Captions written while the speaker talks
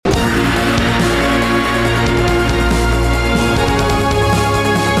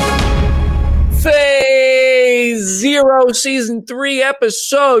Zero Season 3,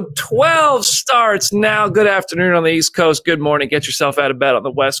 Episode 12 starts now. Good afternoon on the East Coast. Good morning. Get yourself out of bed on the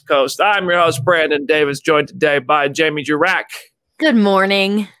West Coast. I'm your host, Brandon Davis, joined today by Jamie Jurack. Good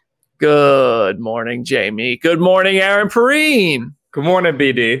morning. Good morning, Jamie. Good morning, Aaron Perrine. Good morning,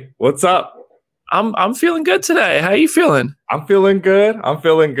 BD. What's up? I'm feeling good today. How you feeling? I'm feeling good.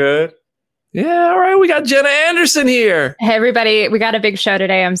 Yeah, all right. We got Jenna Anderson here. Hey, everybody. We got a big show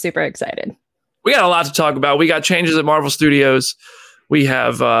today. I'm super excited. We got a lot to talk about. We got changes at Marvel Studios. We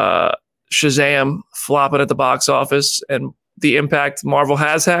have Shazam flopping at the box office and the impact Marvel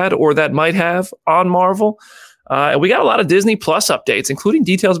has had or that might have on Marvel. And we got a lot of Disney Plus updates, including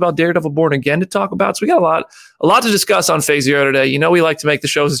details about Daredevil Born Again to talk about. So we got a lot to discuss on Phase Zero today. You know, we like to make the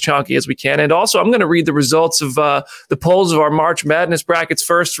shows as chunky as we can. And also, I'm going to read the results of the polls of our March Madness brackets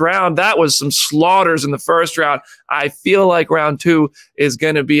first round. That was some slaughters in the first round. I feel like round two is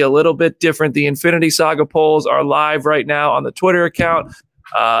going to be a little bit different. The Infinity Saga polls are live right now on the Twitter account.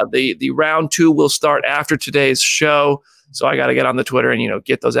 The round two will start after today's show. So I got to get on the Twitter and,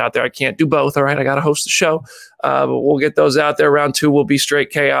 get those out there. I can't do both. All right. I got to host the show, but we'll get those out there. Round two will be straight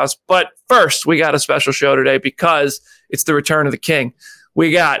chaos. But first, we got a special show today because it's the return of the king.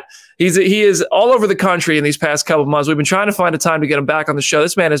 He is all over the country in these past couple of months. We've been trying to find a time to get him back on the show.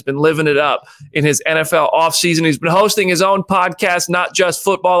 This man has been living it up in his NFL offseason. He's been hosting his own podcast, Not Just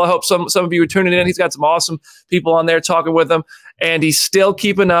Football. I hope some of you are tuning in. He's got some awesome people on there talking with him. And he's still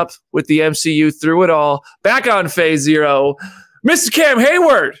keeping up with the MCU through it all. Back on Phase Zero, Mr. Cam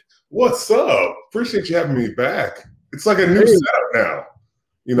Heyward. What's up? Appreciate you having me back. It's like a new setup now.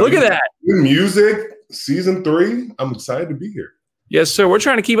 Look at that. New music, season 3. I'm excited to be here. Yes, sir. We're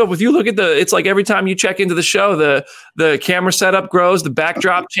trying to keep up with you. Look at it's like every time you check into the show, the camera setup grows, the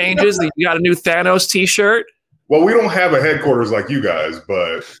backdrop changes. You got a new Thanos t-shirt. Well, we don't have a headquarters like you guys,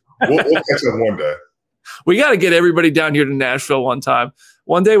 but we'll catch up one day. We got to get everybody down here to Nashville one time.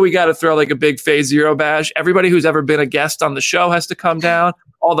 One day we got to throw like a big Phase Zero bash. Everybody who's ever been a guest on the show has to come down.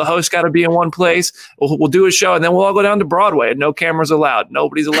 All the hosts got to be in one place. We'll do a show, and then we'll all go down to Broadway, and no cameras allowed.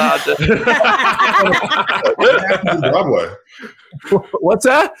 Nobody's allowed to. What happens in Broadway? What's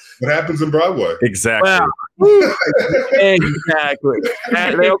that? What happens in Broadway? Exactly. Wow. Exactly.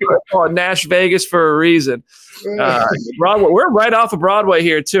 They call it Nash Vegas for a reason. Broadway. We're right off of Broadway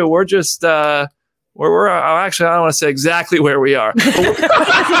here too. We're just we're actually, I don't want to say exactly where we are.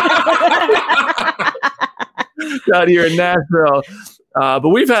 Out here in Nashville. But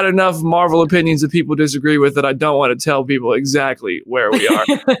we've had enough Marvel opinions that people disagree with that I don't want to tell people exactly where we are.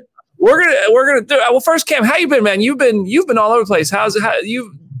 We're gonna do. Well, first, Cam, how you been, man? You've been all over the place. How's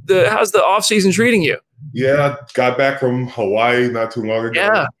the off season treating you? Yeah, got back from Hawaii not too long ago.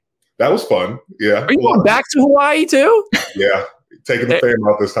 Yeah, that was fun. Yeah, are you going back to Hawaii too? Yeah, taking the fam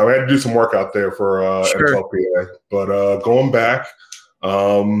out this time. I had to do some work out there for NFLPA, but going back.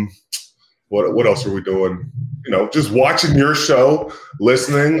 What else are we doing? Just watching your show,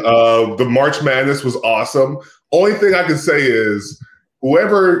 listening. The March Madness was awesome. Only thing I can say is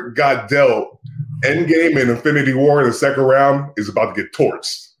whoever got dealt Endgame and Infinity War in the second round is about to get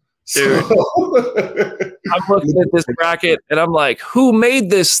torched. Dude, I'm looking at this bracket and I'm like, who made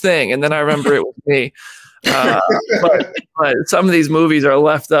this thing? And then I remember it was me. But some of these movies are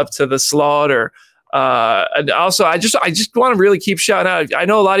left up to the slaughter. And also, I just want to really keep shouting out. I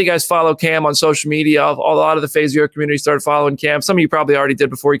know a lot of you guys follow Cam on social media. A lot of the Phase Zero community started following Cam. Some of you probably already did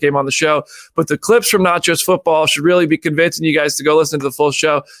before he came on the show. But the clips from Not Just Football should really be convincing you guys to go listen to the full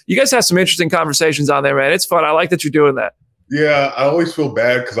show. You guys have some interesting conversations on there, man. It's fun. I like that you're doing that. Yeah, I always feel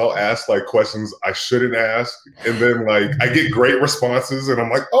bad because I'll ask like questions I shouldn't ask, and then like I get great responses, and I'm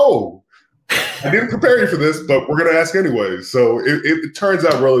like, oh, I didn't prepare you for this, but we're gonna ask anyway. So it turns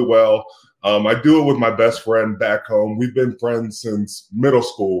out really well. I do it with my best friend back home. We've been friends since middle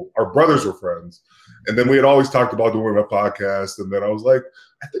school. Our brothers were friends. And then we had always talked about doing a podcast. And then I was like,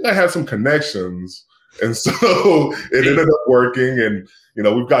 I think I have some connections. And so it ended up working. And,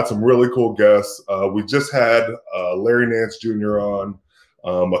 we've got some really cool guests. We just had Larry Nance Jr. on,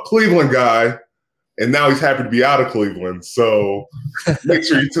 a Cleveland guy. And now he's happy to be out of Cleveland. So make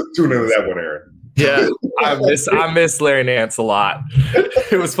sure you tune into that one, Aaron. Yeah, I miss Larry Nance a lot.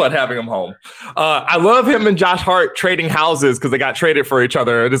 It was fun having him home. I love him and Josh Hart trading houses because they got traded for each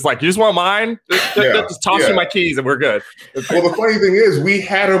other. And it's like, you just want mine? Just toss you my keys and we're good. Well, the funny thing is, we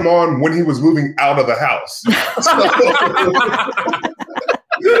had him on when he was moving out of the house.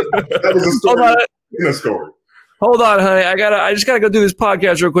 That was a story. In a story. Hold on, honey. I just gotta go do this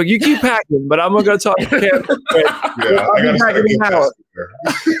podcast real quick. You keep packing, but I'm gonna go talk to Cam. Yeah, I gotta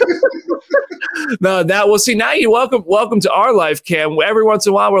No, that we'll see. Now you welcome to our life, Cam. Every once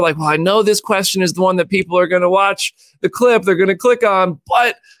in a while, we're like, well, I know this question is the one that people are going to watch the clip. They're going to click on,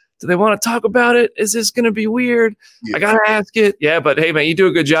 but do they want to talk about it? Is this going to be weird? Yeah. I got to ask it. Yeah, but hey, man, you do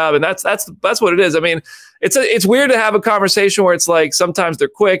a good job, and that's what it is. I mean, it's weird to have a conversation where it's like sometimes they're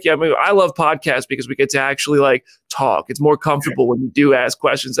quick. Yeah, I mean, I love podcasts because we get to actually like talk. It's more comfortable when you do ask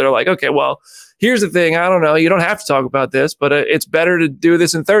questions that are like, okay, well, here's the thing. I don't know. You don't have to talk about this, but it's better to do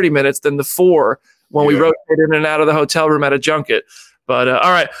this in 30 minutes than the 4 when we rotate in and out of the hotel room at a junket. But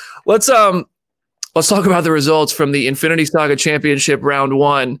all right, let's talk about the results from the Infinity Saga Championship Round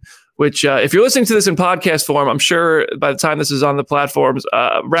 1, which if you're listening to this in podcast form, I'm sure by the time this is on the platforms,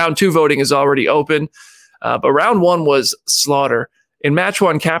 Round 2 voting is already open. But Round 1 was slaughter. In Match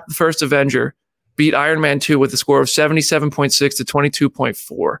 1, Cap the First Avenger beat Iron Man 2 with a score of 77.6 to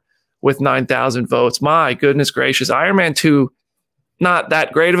 22.4 with 9,000 votes. My goodness gracious. Iron Man 2, not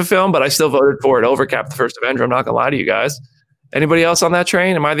that great of a film, but I still voted for it over Cap the First Avenger. I'm not going to lie to you guys. Anybody else on that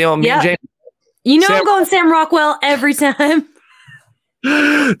train? Am I the only James? You know I'm going Sam Rockwell every time.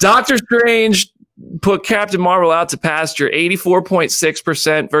 Doctor Strange put Captain Marvel out to pasture,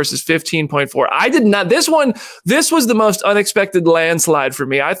 84.6% versus 15.4%. I did not. This was the most unexpected landslide for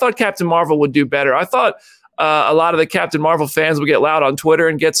me. I thought Captain Marvel would do better. I thought a lot of the Captain Marvel fans would get loud on Twitter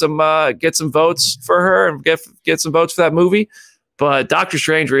and get some votes for her and get some votes for that movie. But Doctor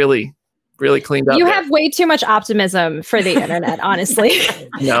Strange really cleaned up. You have way too much optimism for the internet, honestly.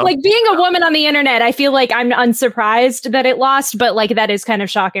 No. Like being a woman on the internet, I feel like I'm unsurprised that it lost, but like that is kind of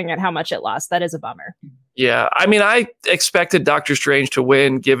shocking at how much it lost. That is a bummer. Yeah, I mean, I expected Doctor Strange to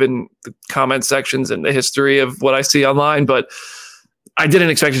win given the comment sections and the history of what I see online, but I didn't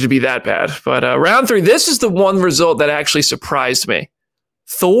expect it to be that bad. But round 3, this is the one result that actually surprised me.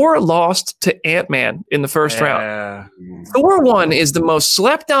 Thor lost to Ant-Man in the first round. Thor 1 is the most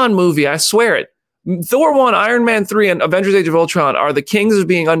slept on movie. I swear it. Thor 1, Iron Man 3, and Avengers Age of Ultron are the kings of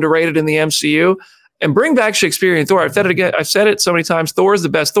being underrated in the MCU. And bring back Shakespearean Thor. I've said it again. I've said it so many times. Thor is the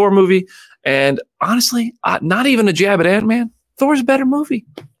best Thor movie. And honestly, not even a jab at Ant-Man. Thor's a better movie.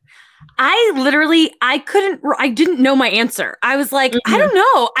 I didn't know my answer. I was like, I don't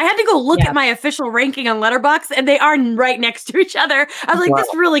know. I had to go look at my official ranking on Letterboxd, and they are right next to each other. I was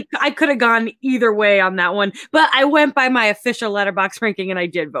like, I could have gone either way on that one, but I went by my official Letterboxd ranking, and I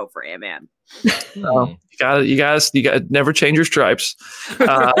did vote for Ant-Man. You guys never change your stripes.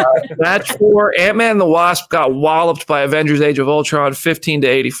 Match 4, Ant-Man and the Wasp got walloped by Avengers Age of Ultron, 15 to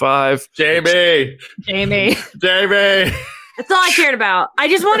 85. Jamie. That's all I cared about. I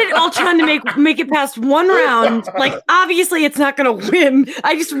just wanted Ultron to make it past one round. Like, obviously, it's not going to win.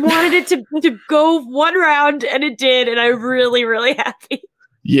 I just wanted it to go one round, and it did, and I'm really, really happy.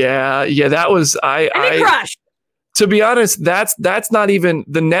 Yeah, that was I crushed. To be honest, that's not even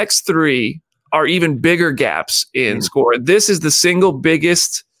the next 3 are even bigger gaps in score. This is the single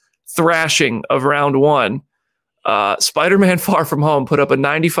biggest thrashing of round 1. Spider-Man Far From Home put up a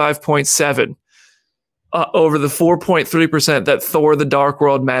 95.7. Over the 4.3% that Thor: The Dark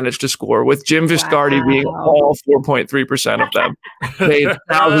World managed to score, with Jim Viscardi being all 4.3% of them. Made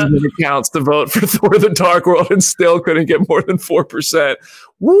thousands of accounts to vote for Thor: The Dark World and still couldn't get more than 4%.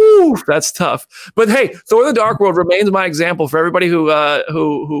 Woo, that's tough. But hey, Thor: The Dark World remains my example for everybody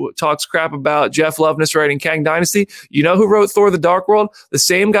who talks crap about Jeff Loveness writing Kang Dynasty. You know who wrote Thor: The Dark World? The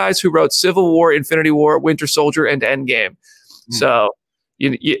same guys who wrote Civil War, Infinity War, Winter Soldier, and Endgame. So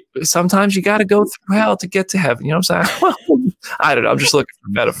you sometimes you got to go through hell to get to heaven. You know what I'm saying? Well, I don't know. I'm just looking for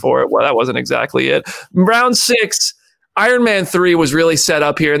a metaphor. Well, that wasn't exactly it. Round 6, Iron Man 3 was really set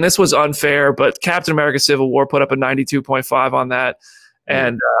up here, and this was unfair, but Captain America Civil War put up a 92.5 on that.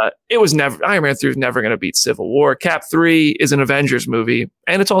 And Iron Man 3 was never going to beat Civil War. Cap 3 is an Avengers movie,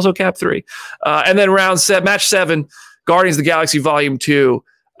 and it's also Cap 3. And then match 7, Guardians of the Galaxy Volume 2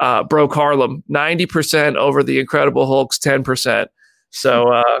 broke Harlem, 90% over the Incredible Hulk's 10%.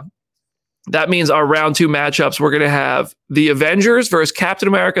 So that means our round 2 matchups, we're going to have the Avengers versus Captain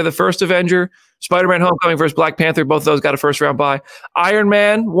America, the first Avenger, Spider-Man Homecoming versus Black Panther. Both of those got a first round bye. Iron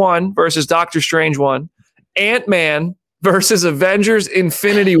Man 1 versus Doctor Strange 1. Ant-Man versus Avengers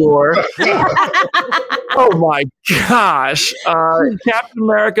Infinity War. Oh my gosh. Captain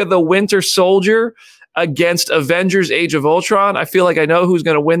America, the Winter Soldier against Avengers Age of Ultron. I feel like I know who's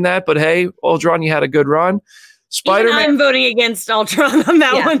going to win that, but hey, Ultron, you had a good run. Spider-Man. I'm voting against Ultron on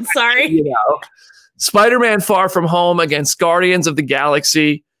that one. Sorry. Spider-Man Far From Home against Guardians of the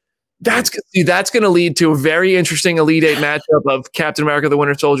Galaxy. That's going to lead to a very interesting Elite 8 matchup of Captain America, the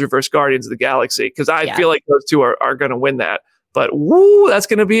Winter Soldier versus Guardians of the Galaxy, because I feel like those two are going to win that. But woo, that's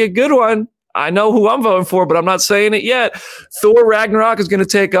going to be a good one. I know who I'm voting for, but I'm not saying it yet. Thor Ragnarok is going to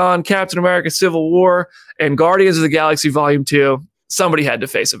take on Captain America Civil War and Guardians of the Galaxy Volume 2. Somebody had to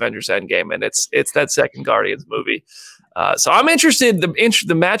face Avengers Endgame, and it's that second Guardians movie. So I'm interested. The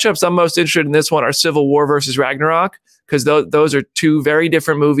matchups I'm most interested in this one are Civil War versus Ragnarok, because those are two very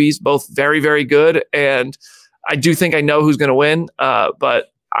different movies, both very, very good. And I do think I know who's going to win,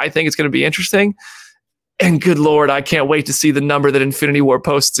 but I think it's going to be interesting. And good Lord, I can't wait to see the number that Infinity War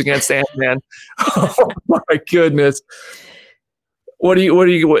posts against Ant-Man. Oh my goodness. What do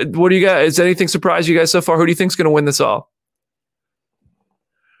you guys? Is anything surprised you guys so far? Who do you think is going to win this all?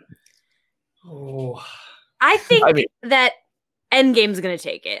 Oh, I think that Endgame's going to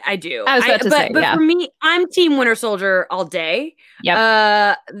take it. I do. I was about to say, but for me, I'm Team Winter Soldier all day.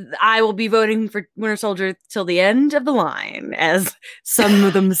 Yep. I will be voting for Winter Soldier till the end of the line, as some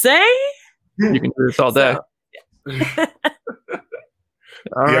of them say. You can do this all day. All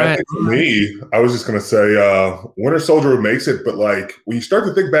right. right. I think for me, I was just going to say Winter Soldier makes it, but like when you start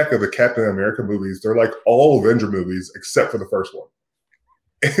to think back of the Captain America movies, they're like all Avenger movies except for the first one.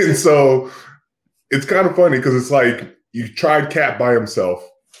 And so it's kind of funny because it's like you tried Cap by himself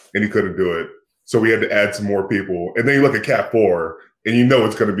and he couldn't do it. So we had to add some more people. And then you look at Cap 4 and you know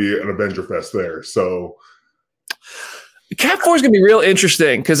it's going to be an Avenger fest there. So Cap 4 is going to be real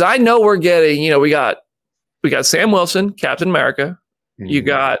interesting because I know we're getting, we got Sam Wilson, Captain America. Mm-hmm. You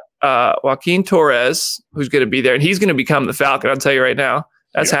got Joaquin Torres, who's going to be there, and he's going to become the Falcon. I'll tell you right now,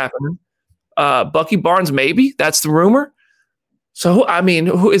 that's happening. Bucky Barnes, maybe that's the rumor. So, I mean,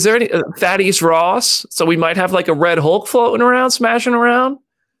 who is there any Thaddeus Ross? So we might have like a Red Hulk floating around, smashing around.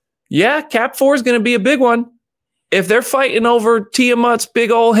 Yeah, Cap 4 is going to be a big one. If they're fighting over Tiamat's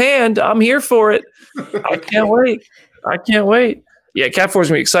big old hand, I'm here for it. I can't wait. Yeah, Cap 4 is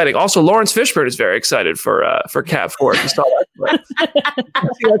going to be exciting. Also, Lawrence Fishburne is very excited for Cap 4. You saw that.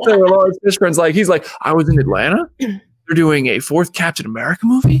 That's where Lawrence Fishburne's like, he's like, I was in Atlanta. They're doing a fourth Captain America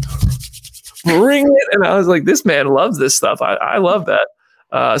movie. Bring it. And I was like, this man loves this stuff. I love that.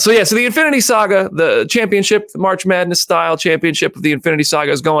 So the Infinity Saga, the championship, the March Madness style championship of the Infinity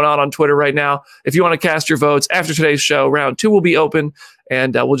Saga is going on Twitter right now. If you want to cast your votes after today's show, round 2 will be open,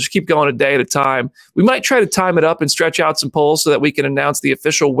 and we'll just keep going a day at a time. We might try to time it up and stretch out some polls so that we can announce the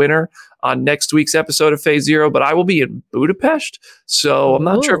official winner on next week's episode of Phase Zero, but I will be in Budapest, so I'm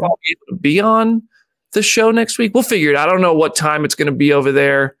not sure if I'll be able to be on the show next week. We'll figure it out. I don't know what time it's going to be over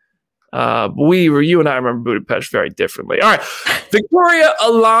there. You and I remember Budapest very differently. All right. Victoria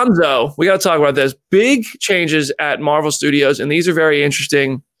Alonso. We got to talk about this. Big changes at Marvel Studios, and these are very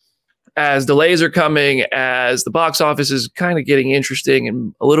interesting as delays are coming, as the box office is kind of getting interesting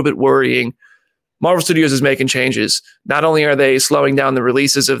and a little bit worrying. Marvel Studios is making changes. Not only are they slowing down the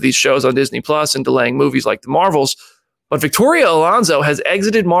releases of these shows on Disney Plus and delaying movies like the Marvels, but Victoria Alonso has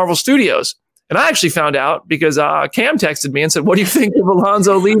exited Marvel Studios. And I actually found out because Cam texted me and said, what do you think of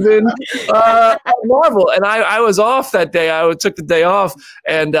Alonso leaving Marvel? And I was off that day. I took the day off,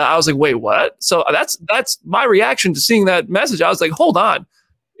 and I was like, wait, what? So that's my reaction to seeing that message. I was like, hold on.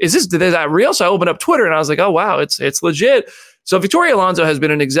 Is that real? So I opened up Twitter, and I was like, oh, wow, it's legit. So Victoria Alonso has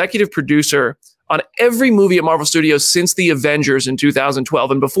been an executive producer on every movie at Marvel Studios since The Avengers in 2012.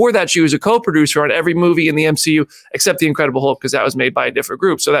 And before that, she was a co-producer on every movie in the MCU except The Incredible Hulk, because that was made by a different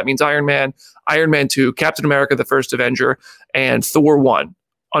group. So that means Iron Man, Iron Man 2, Captain America, The First Avenger, and Thor 1,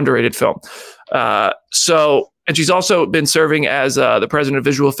 underrated film. And she's also been serving as the president of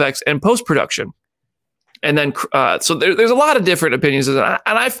visual effects and post-production. And then, so there's a lot of different opinions. And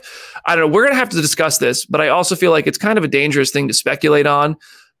I don't know, we're going to have to discuss this, but I also feel like it's kind of a dangerous thing to speculate on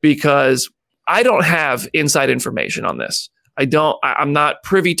because I don't have inside information on this. I'm not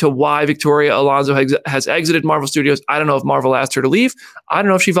privy to why Victoria Alonso has exited Marvel Studios. I don't know if Marvel asked her to leave. I don't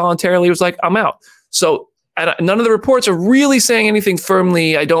know if she voluntarily was like, I'm out. So none of the reports are really saying anything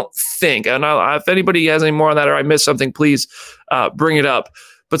firmly, I don't think. And if anybody has any more on that or I missed something, please bring it up.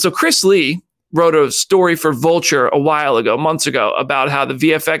 But so Chris Lee wrote a story for Vulture months ago, about how the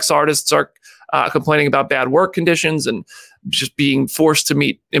VFX artists are complaining about bad work conditions and just being forced to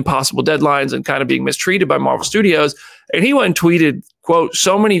meet impossible deadlines and kind of being mistreated by Marvel Studios. And he went and tweeted, quote,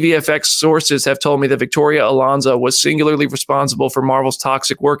 so many VFX sources have told me that Victoria Alonso was singularly responsible for Marvel's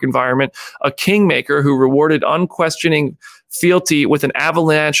toxic work environment, a kingmaker who rewarded unquestioning fealty with an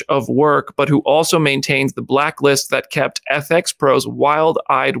avalanche of work, but who also maintained the blacklist that kept FX pros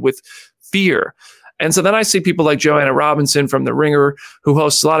wild-eyed with fear. And so then I see people like Joanna Robinson from The Ringer, who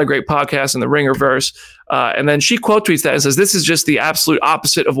hosts a lot of great podcasts in the Ringerverse. And then she quote tweets that and says, this is just the absolute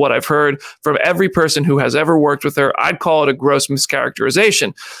opposite of what I've heard from every person who has ever worked with her. I'd call it a gross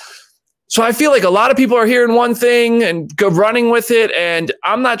mischaracterization. So I feel like a lot of people are hearing one thing and go running with it. And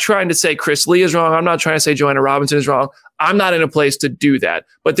I'm not trying to say Chris Lee is wrong. I'm not trying to say Joanna Robinson is wrong. I'm not in a place to do that.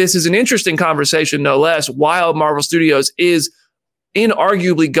 But this is an interesting conversation, no less, while Marvel Studios is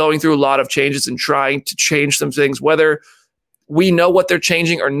inarguably going through a lot of changes and trying to change some things. Whether we know what they're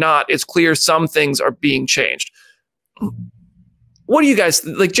changing or not, it's clear some things are being changed. What do you guys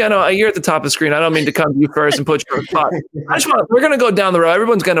like, Jenna? You're at the top of the screen. I don't mean to come to you first and put you on the spot. We're going to go down the road.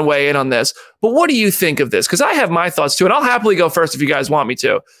 Everyone's going to weigh in on this. But what do you think of this? Because I have my thoughts too, and I'll happily go first if you guys want me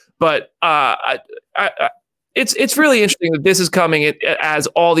to. But it's really interesting that this is coming as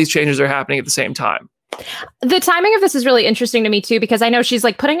all these changes are happening at the same time. The timing of this is really interesting to me too, because I know she's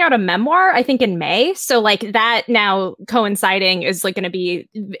like putting out a memoir, I think in May. So like that now coinciding is like going to be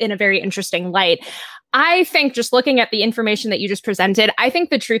in a very interesting light. I think just looking at the information that you just presented, I think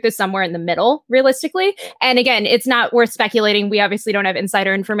the truth is somewhere in the middle, realistically. And again, it's not worth speculating. We obviously don't have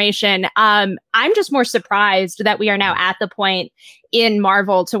insider information. I'm just more surprised that we are now at the point in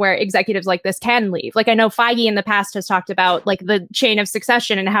Marvel to where executives like this can leave. Like I know Feige in the past has talked about like the chain of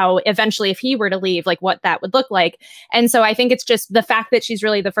succession and how eventually if he were to leave, like what that would look like. And so I think it's just the fact that she's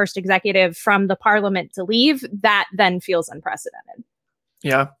really the first executive from the parliament to leave, that then feels unprecedented.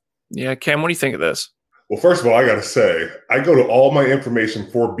 Yeah. Yeah. Cam, what do you think of this? Well, first of all, I got to say, I go to all my information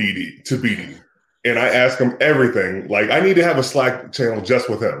for BD, and I ask him everything. Like, I need to have a Slack channel just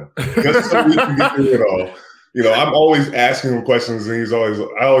with him. Just so we can get through it all. You know, I'm always asking him questions, and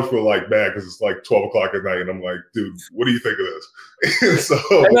I always feel like bad because it's like 12 o'clock at night, and I'm like, dude, what do you think of this?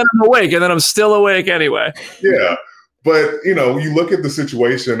 And then I'm awake, and then I'm still awake anyway. Yeah. But, you know, you look at the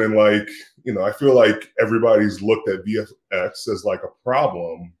situation, and like, you know, I feel like everybody's looked at VFX as like a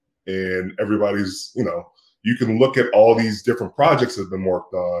problem. And everybody's, you know, you can look at all these different projects that have been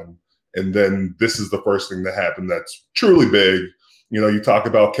worked on, and then this is the first thing that happened that's truly big. You know, you talk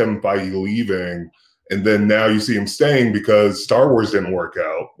about Kevin Feige leaving, and then now you see him staying because Star Wars didn't work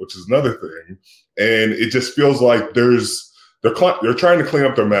out, which is another thing. And it just feels like they're trying to clean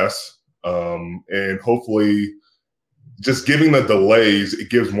up their mess, and hopefully just giving the delays, it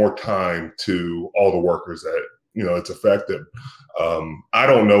gives more time to all the workers that, you know, it's affected. I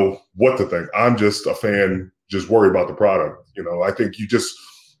don't know what to think. I'm just a fan, just worried about the product. You know, I think you just,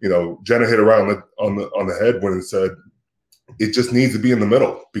 you know, Jenna hit around on the head when it said it just needs to be in the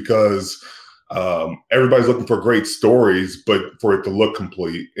middle because everybody's looking for great stories, but for it to look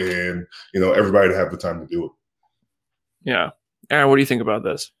complete and, you know, everybody to have the time to do it. Yeah. Aaron, what do you think about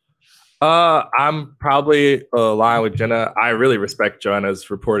this? I'm probably aligned with Jenna. I really respect Joanna's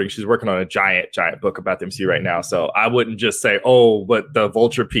reporting. She's working on a giant book about the MCU right now. So I wouldn't just say, oh, but the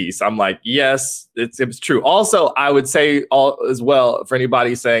Vulture piece. I'm like, yes, it's true. Also, I would say as well, for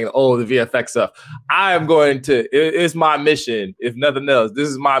anybody saying, oh, the VFX stuff, I am going to, it's my mission. If nothing else, this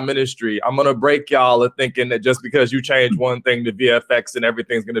is my ministry. I'm going to break y'all of thinking that just because you change one thing to VFX and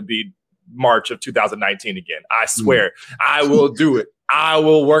everything's going to be March of 2019 again. I swear, I will do it. I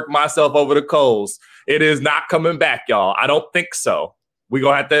will work myself over the coals. It is not coming back, y'all. I don't think so. We're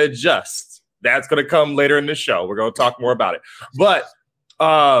going to have to adjust. That's going to come later in the show. We're going to talk more about it. But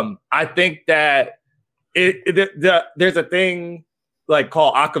I think that there's a thing like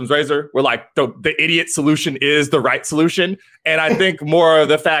called Occam's razor where like the idiot solution is the right solution. And I think more of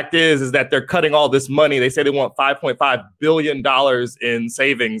the fact is that they're cutting all this money. They say they want $5.5 billion in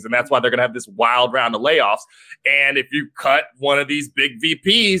savings. And that's why they're going to have this wild round of layoffs. And if you cut one of these big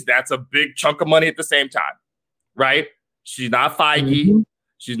VPs, that's a big chunk of money at the same time, right? She's not Feige. Mm-hmm.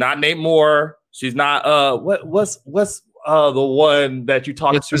 She's not Nate Moore. She's not, what's the one that you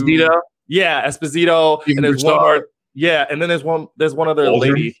talked to? Esposito? Yeah, Esposito. Even and there's one more. Yeah, and then there's one other Aldrin?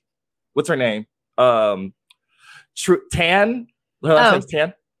 lady. What's her name? Tan. Her last name's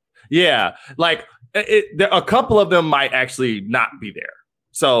Tan. Yeah, like a couple of them might actually not be there.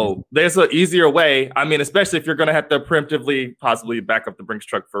 So there's an easier way. I mean, especially if you're going to have to preemptively possibly back up the Brinks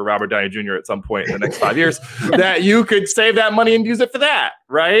truck for Robert Downey Jr. at some point in the next 5 years, that you could save that money and use it for that,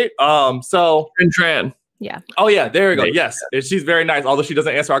 right? So Tran. Yeah. Oh yeah, there we go. Yes, and she's very nice. Although she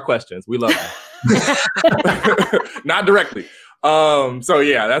doesn't answer our questions, we love her. Not directly. So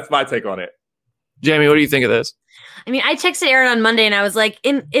yeah, that's my take on it. Jamie, what do you think of this? I mean, I texted Aaron on Monday and I was like,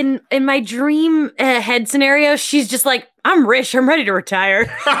 in my dream head scenario, she's just like, I'm rich. I'm ready to retire.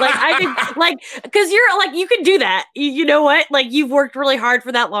 Like, I think, like, because you're like, you can do that. You know what? Like, you've worked really hard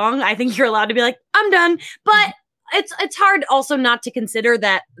for that long. I think you're allowed to be like, I'm done. But it's hard also not to consider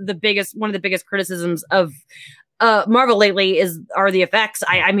that one of the biggest criticisms of Marvel lately are the effects.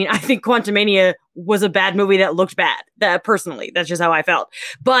 I mean, I think Quantumania was a bad movie that looked bad. That personally, that's just how I felt.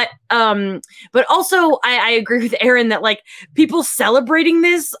 But also I agree with Aaron that like people celebrating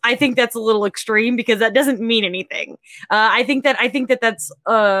this, I think that's a little extreme because that doesn't mean anything. I think that that's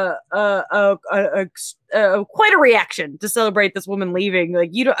quite a reaction to celebrate this woman leaving.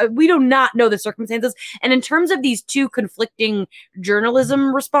 Like we do not know the circumstances. And in terms of these two conflicting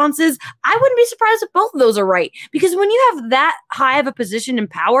journalism responses, I wouldn't be surprised if both of those are right. Because when you have that high of a position in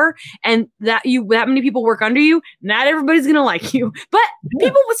power and that many people work under you, not everybody's gonna like you. But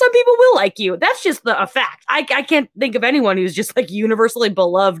some people will like you. That's just a fact. I can't think of anyone who's just like universally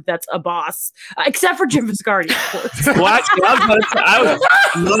beloved that's a boss, except for Jim Viscardi, of course. Well, actually,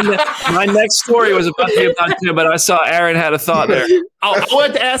 my next story was about Jim, but I saw Aaron had a thought there. I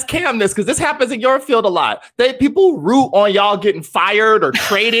wanted to ask Cam this because this happens in your field a lot. People root on y'all getting fired or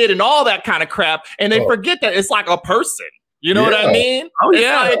traded and all that kind of crap, and they forget that it's like a person. You know what I mean? Oh,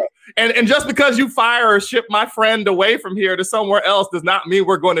 yeah. Like, and just because you fire or ship my friend away from here to somewhere else does not mean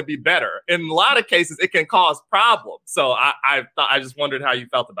we're going to be better. In a lot of cases, it can cause problems. So I just wondered how you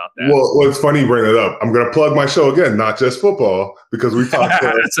felt about that. Well, it's funny you bring it up. I'm going to plug my show again, Not Just Football, because we talked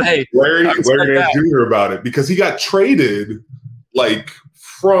to Larry Nance Jr. about it, because he got traded like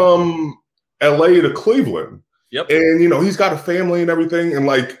from LA to Cleveland. Yep. And, he's got a family and everything. And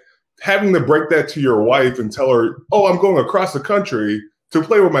like having to break that to your wife and tell her, oh, I'm going across the country to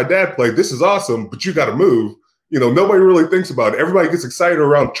play where my dad played. This is awesome, but you got to move. Nobody really thinks about it. Everybody gets excited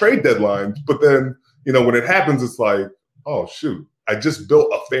around trade deadlines, but then, when it happens, it's like, oh, shoot, I just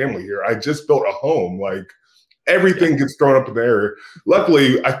built a family here. I just built a home. Like everything gets thrown up in the air.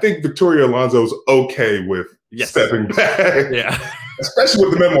 Luckily, I think Victoria Alonso's okay with stepping back. Yeah. Especially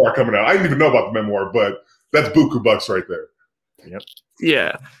with the memoir coming out. I didn't even know about the memoir, but that's buku bucks right there. Yep.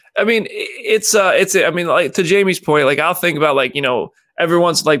 Yeah. I mean, it's like to Jamie's point, like I'll think about like,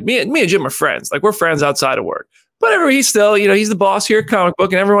 everyone's like me and Jim are friends. Like we're friends outside of work. But he's still, he's the boss here at Comic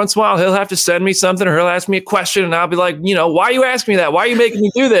Book, and every once in a while he'll have to send me something or he'll ask me a question and I'll be like, why are you asking me that? Why are you making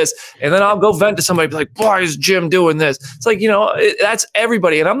me do this? And then I'll go vent to somebody, be like, why is Jim doing this? It's like, that's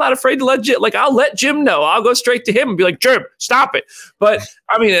everybody. And I'm not afraid to let Jim, like I'll let Jim know. I'll go straight to him and be like, Jim, stop it. But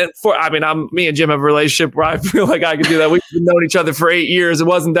me and Jim have a relationship where I feel like I can do that. We've known each other for 8 years. It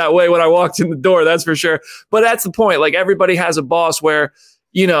wasn't that way when I walked in the door, that's for sure. But that's the point. Like everybody has a boss where,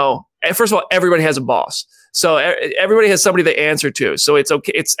 first of all, everybody has a boss. So everybody has somebody they answer to. So it's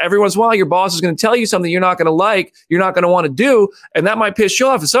okay. It's every once in a while your boss is going to tell you something you're not going to like, you're not going to want to do, and that might piss you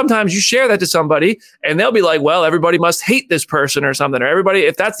off. And sometimes you share that to somebody and they'll be like, well, everybody must hate this person or something, or everybody,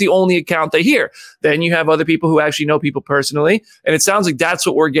 if that's the only account they hear. Then you have other people who actually know people personally. And it sounds like that's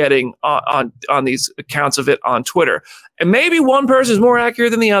what we're getting on these accounts of it on Twitter. And maybe one person is more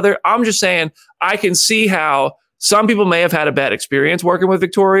accurate than the other. I'm just saying I can see how some people may have had a bad experience working with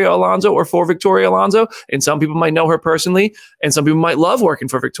Victoria Alonso or for Victoria Alonso, and some people might know her personally, and some people might love working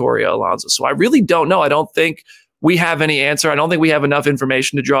for Victoria Alonso. So I really don't know. I don't think we have any answer. I don't think we have enough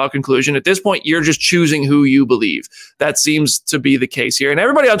information to draw a conclusion. At this point, you're just choosing who you believe. That seems to be the case here. And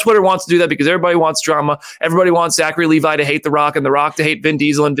everybody on Twitter wants to do that because everybody wants drama. Everybody wants Zachary Levi to hate The Rock and The Rock to hate Vin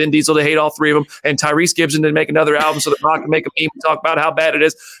Diesel and Vin Diesel to hate all three of them and Tyrese Gibson to make another album so The Rock can make a meme and talk about how bad it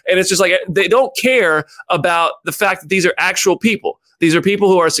is. And it's just like they don't care about the fact that these are actual people. These are people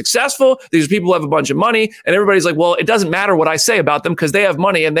who are successful. These are people who have a bunch of money. And everybody's like, well, it doesn't matter what I say about them because they have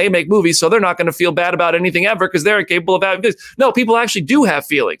money and they make movies. So they're not going to feel bad about anything ever because they're incapable of having feelings. No, people actually do have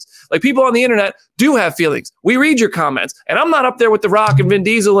feelings. Like people on the internet do have feelings. We read your comments. And I'm not up there with The Rock and Vin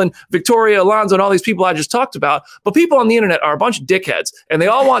Diesel and Victoria Alonso and all these people I just talked about. But people on the internet are a bunch of dickheads. And they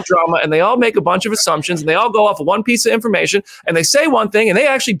all want drama. And they all make a bunch of assumptions. And they all go off of one piece of information. And they say one thing. And they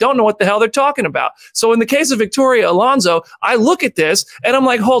actually don't know what the hell they're talking about. So in the case of Victoria Alonso, I look at this and I'm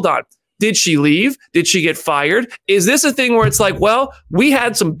like, hold on. Did she leave? Did she get fired? Is this a thing where it's like, well, we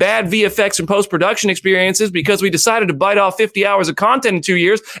had some bad VFX and post-production experiences because we decided to bite off 50 hours of content in 2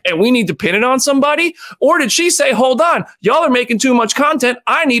 years and we need to pin it on somebody? Or did she say, hold on, y'all are making too much content.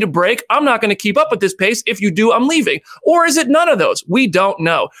 I need a break. I'm not going to keep up with this pace. If you do, I'm leaving. Or is it none of those? We don't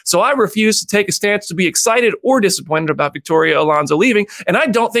know. So I refuse to take a stance to be excited or disappointed about Victoria Alonso leaving. And I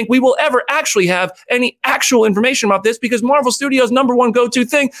don't think we will ever actually have any actual information about this because Marvel Studios' number one go-to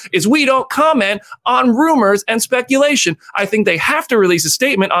thing is we don't comment on rumors and speculation. I think they have to release a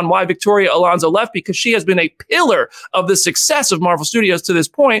statement on why Victoria Alonso left because she has been a pillar of the success of Marvel Studios to this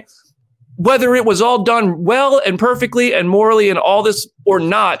point. Whether it was all done well and perfectly and morally and all this or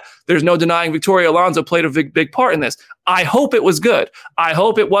not, there's no denying Victoria Alonso played a big part in this. I hope it was good. I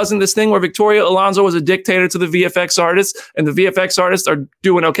hope it wasn't this thing where Victoria Alonso was a dictator to the VFX artists and the VFX artists are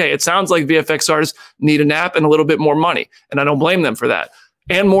doing okay. It sounds like VFX artists need a nap and a little bit more money, and I don't blame them for that.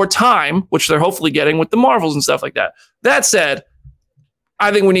 and more time, which they're hopefully getting with the Marvels and stuff like that. That said,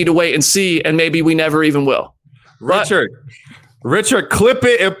 I think we need to wait and see, and maybe we never even will. Richard, clip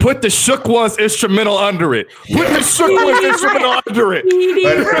it and put the Shook Ones instrumental under it. Put the Shook Ones instrumental under it.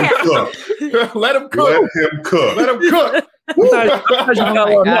 Let him cook. Let him cook. I'm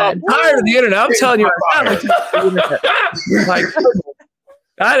tired of the internet. I'm telling you,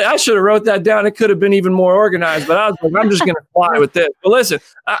 I should have wrote that down. It could have been even more organized, but I was like, I'm just going to fly with this. But listen,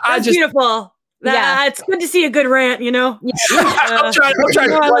 That's beautiful. It's good to see a good rant, you know. I'm trying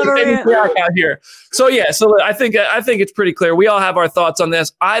to play out here. So I think it's pretty clear. We all have our thoughts on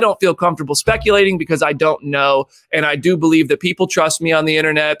this. I don't feel comfortable speculating because I don't know, and I do believe that people trust me on the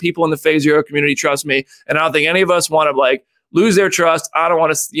internet. People in the Phase Zero community trust me, and I don't think any of us want to lose their trust. I don't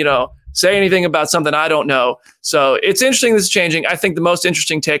want to, say anything about something I don't know. So it's interesting this is changing. I think the most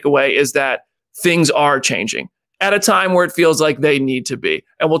interesting takeaway is that things are changing at a time where it feels like they need to be.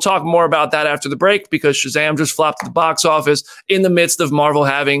 And we'll talk more about that after the break because Shazam just flopped at the box office in the midst of Marvel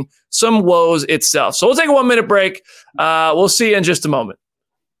having some woes itself. So we'll take a 1-minute break. We'll see you in just a moment.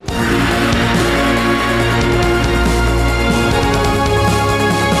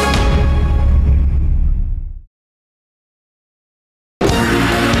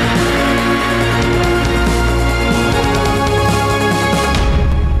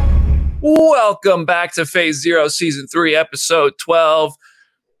 Welcome back to Phase Zero, Season 3, Episode 12.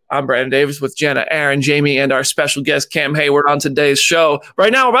 I'm Brandon Davis with Jenna, Aaron, Jamie, and our special guest, Cam Heyward, on today's show.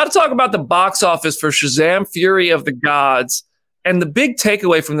 Right now, we're about to talk about the box office for Shazam! Fury of the Gods. And the big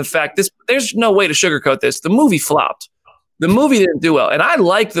takeaway from the fact, there's no way to sugarcoat this. The movie flopped. The movie didn't do well. And I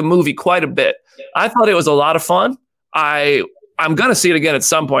liked the movie quite a bit. I thought it was a lot of fun. I'm going to see it again at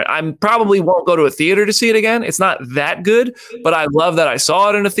some point. I probably won't go to a theater to see it again. It's not that good, but I love that I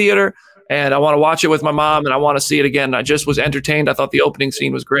saw it in a theater. And I want to watch it with my mom, and I want to see it again. I just was entertained. I thought the opening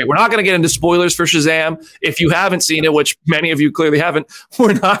scene was great. We're not going to get into spoilers for Shazam. If you haven't seen it, which many of you clearly haven't,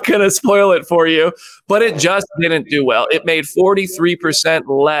 we're not going to spoil it for you. But it just didn't do well. It made 43%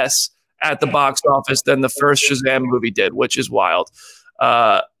 less at the box office than the first Shazam movie did, which is wild.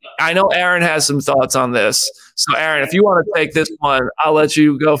 I know Aaron has some thoughts on this. So, Aaron, if you want to take this one, I'll let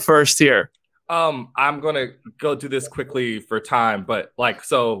you go first here. I'm going to go do this quickly for time, but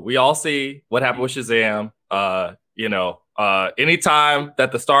so we all see what happened with Shazam. Anytime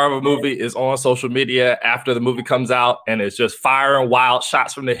that the star of a movie is on social media after the movie comes out and it's just firing wild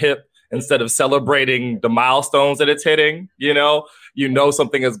shots from the hip instead of celebrating the milestones that it's hitting,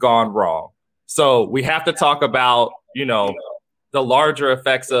 something has gone wrong. So we have to talk about, the larger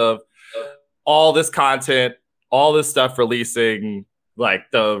effects of all this content, all this stuff releasing,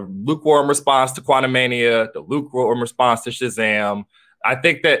 the lukewarm response to Quantumania, the lukewarm response to Shazam. I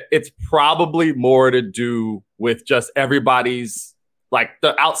think that it's probably more to do with just everybody's,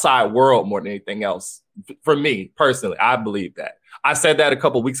 the outside world more than anything else. For me, personally, I believe that. I said that a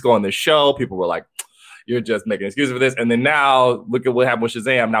couple of weeks ago on this show. People were like, you're just making excuses for this. And then now, look at what happened with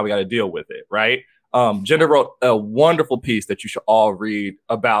Shazam. Now we got to deal with it, right? Jenna wrote a wonderful piece that you should all read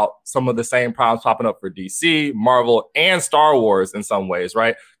about some of the same problems popping up for DC, Marvel, and Star Wars in some ways,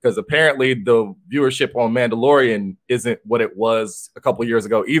 right? Because apparently the viewership on Mandalorian isn't what it was a couple of years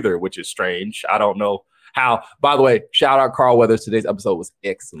ago either, which is strange. I don't know how. By the way, shout out Carl Weathers. Today's episode was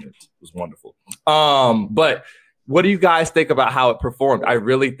excellent. It was wonderful. But what do you guys think about how it performed? I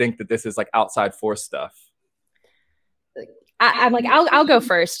really think that this is outside force stuff. I'm I'll go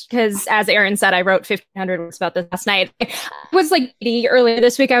first because, as Aaron said, I wrote 1,500 words about this last night. I was earlier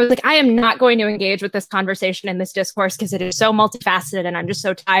this week, I was I am not going to engage with this conversation and this discourse because it is so multifaceted and I'm just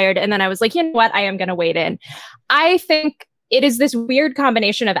so tired. And then I was you know what? I am going to wade in. I think it is this weird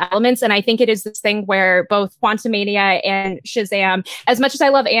combination of elements. And I think it is this thing where both Quantumania and Shazam, as much as I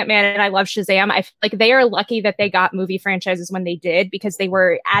love Ant-Man and I love Shazam, I feel like they are lucky that they got movie franchises when they did, because they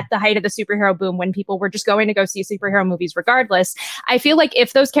were at the height of the superhero boom when people were just going to go see superhero movies regardless. I feel like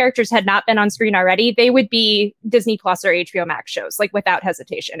if those characters had not been on screen already, they would be Disney Plus or HBO Max shows, without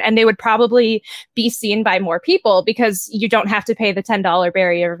hesitation. And they would probably be seen by more people because you don't have to pay the $10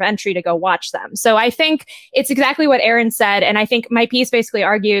 barrier of entry to go watch them. So I think it's exactly what Aaron said. And I think my piece basically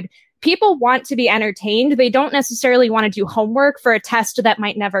argued people want to be entertained. They don't necessarily want to do homework for a test that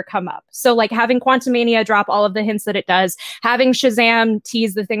might never come up. So having Quantumania drop all of the hints that it does, having Shazam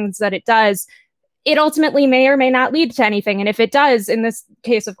tease the things that it does, it ultimately may or may not lead to anything. And if it does, in this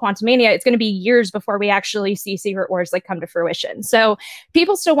case of Quantumania, it's going to be years before we actually see Secret Wars come to fruition. So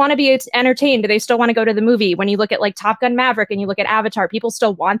people still want to be entertained. They still want to go to the movie. When you look at Top Gun Maverick and you look at Avatar, people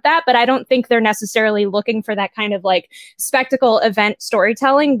still want that. But I don't think they're necessarily looking for that kind of spectacle event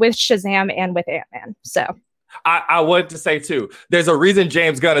storytelling with Shazam and with Ant-Man. So I wanted to say too, there's a reason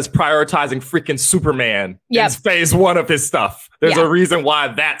James Gunn is prioritizing freaking Superman in phase 1 of his stuff. There's a reason why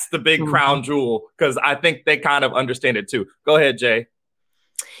that's the big crown jewel, because I think they kind of understand it too. Go ahead, Jay.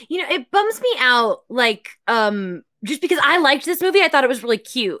 You know, it bums me out, like, just because I liked this movie, I thought it was really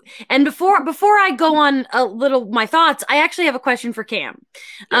cute. And before I go on my thoughts, I actually have a question for Cam.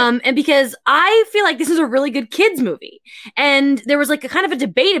 And because I feel like this is a really good kids movie. And there was like a kind of a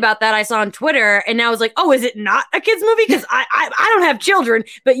debate about that I saw on Twitter. And I was like, oh, is it not a kids movie? Because I don't have children,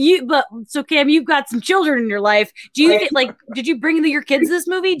 but so Cam, you've got some children in your life. Do you did you bring your kids this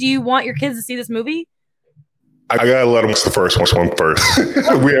movie? Do you want your kids to see this movie? I gotta let him watch the first one first. We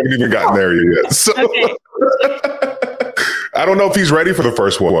haven't even gotten there yet. So Okay. I don't know if he's ready for the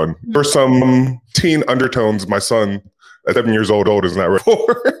first one. There's some teen undertones my son at 7 years old is not ready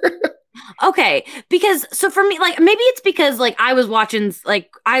for. Okay, because so for me, like maybe it's because like I was watching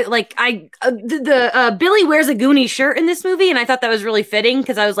Billy wears a Goonies shirt in this movie, and I thought that was really fitting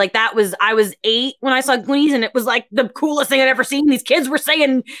because I was like I was 8 when I saw Goonies, and it was like the coolest thing I'd ever seen. These kids were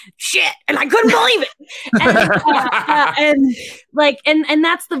saying shit, and I couldn't believe it. And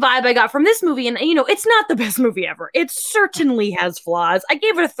that's the vibe I got from this movie. And you know, it's not the best movie ever. It certainly has flaws. I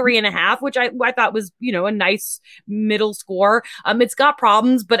gave it a 3.5, which I thought was a nice middle score. It's got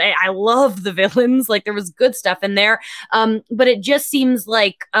problems, but I love the villains. Like there was good stuff in there. But it just seems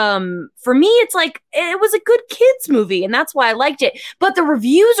like for me, it's like it was a good kids movie, and that's why I liked it. But the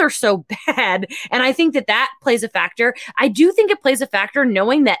reviews are so bad, and I think that plays a factor. I do think it plays a factor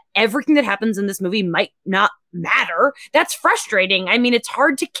knowing that everything that happens in this movie might not matter. That's frustrating. I mean, it's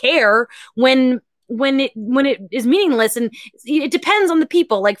hard to care when it is meaningless, and it depends on the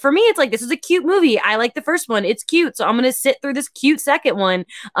people. Like for me, it's like this is a cute movie. I like the first one. It's cute, so I'm gonna sit through this cute second one.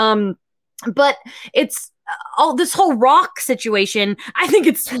 But it's all this whole Rock situation. I think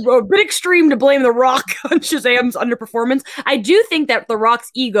it's a bit extreme to blame The Rock on Shazam's underperformance. I do think that The Rock's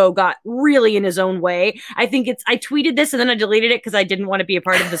ego got really in his own way. I tweeted this and then I deleted it because I didn't want to be a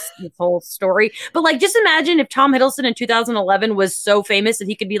part of this whole story. But like, just imagine if Tom Hiddleston in 2011 was so famous that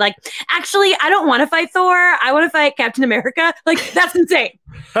he could be like, actually, I don't want to fight Thor. I want to fight Captain America. Like, that's insane.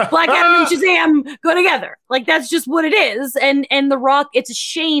 Black Adam and Shazam go together. Like, that's just what it is. And The Rock, it's a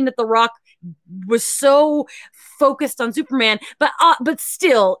shame that The Rock was so focused on Superman, but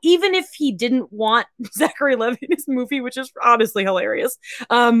still, even if he didn't want Zachary Levi in his movie, which is honestly hilarious,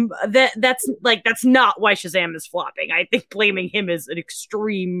 that's not why Shazam is flopping. I think blaming him is an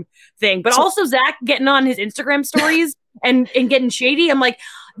extreme thing, but also Zach getting on his Instagram stories and getting shady. I'm like,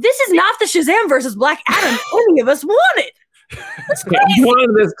 this is not the Shazam versus Black Adam any of us wanted.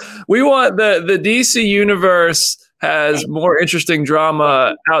 We want the DC universe has more interesting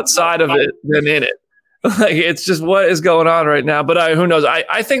drama outside of it than in it. Like, it's just what is going on right now. But who knows?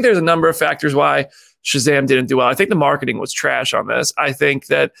 I think there's a number of factors why Shazam didn't do well. I think the marketing was trash on this. I think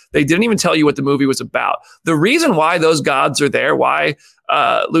that they didn't even tell you what the movie was about. The reason why those gods are there, why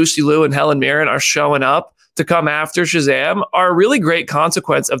Lucy Liu and Helen Mirren are showing up to come after Shazam, are a really great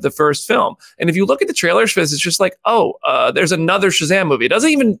consequence of the first film. And if you look at the trailers for this, it's just like, there's another Shazam movie. It doesn't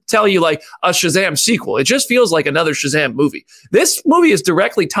even tell you like a Shazam sequel. It just feels like another Shazam movie. This movie is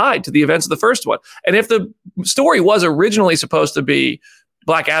directly tied to the events of the first one. And if the story was originally supposed to be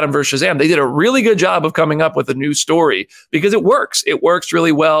Black Adam versus Shazam, they did a really good job of coming up with a new story because it works. It works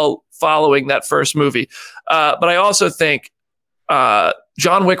really well following that first movie. But I also think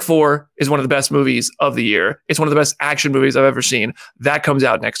John Wick 4 is one of the best movies of the year. It's one of the best action movies I've ever seen. That comes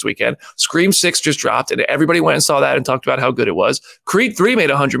out next weekend. Scream 6 just dropped, and everybody went and saw that and talked about how good it was. Creed 3 made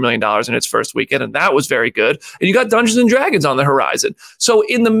 $100 million in its first weekend, and that was very good. And you got Dungeons and Dragons on the horizon. So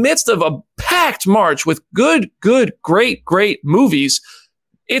in the midst of a packed March with good, great movies,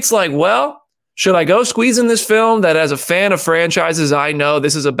 it's like, well, should I go squeeze in this film that, as a fan of franchises, I know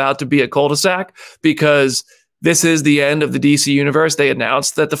this is about to be a cul-de-sac because this is the end of the DC universe. They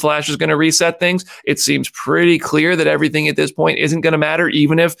announced that The Flash is going to reset things. It seems pretty clear that everything at this point isn't going to matter,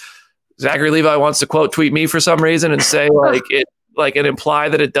 even if Zachary Levi wants to quote tweet me for some reason and say and imply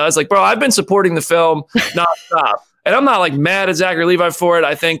that it does. Like, bro, I've been supporting the film nonstop, and I'm not like mad at Zachary Levi for it.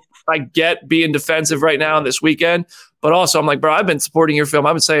 I think I get being defensive right now on this weekend, but also I'm like, bro, I've been supporting your film.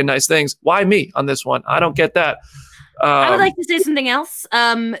 I've been saying nice things. Why me on this one? I don't get that. I would like to say something else.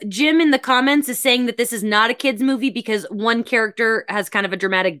 Jim in the comments is saying that this is not a kid's movie because one character has kind of a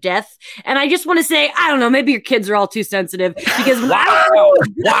dramatic death. And I just want to say, I don't know, maybe your kids are all too sensitive because wow.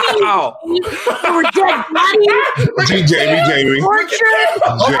 They were dead bodies. Jamie.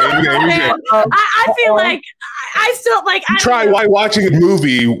 I feel like I still like. Try watching a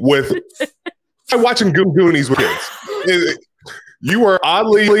movie with. Try watching Goonies with kids. you were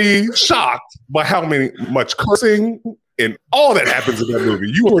oddly shocked by how much cursing and all that happens in that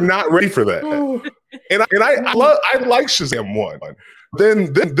movie. You were not ready for that. And I like Shazam 1.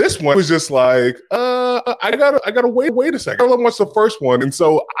 Then this one was just like, I gotta wait a second. I love watch the first one, and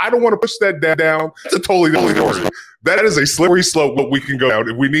so I don't want to push that down. It's a totally different story. That is a slippery slope what we can go down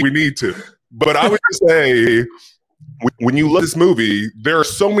if we need to. But I would just say, when you look at this movie, there are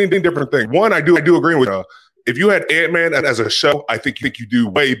so many different things. One, I do agree with you. If you had Ant-Man as a show, I think you do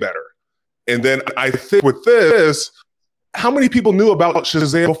way better. And then I think with this, how many people knew about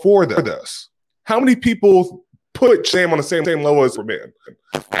Shazam before this? How many people put Shazam on the same level as Superman?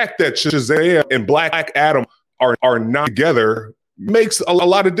 The fact that Shazam and Black Adam are not together makes a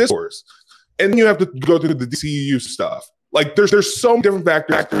lot of discourse. And then you have to go through the DCU stuff. Like there's so many different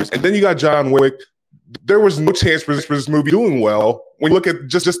factors. And then you got John Wick. There was no chance for this movie doing well when you look at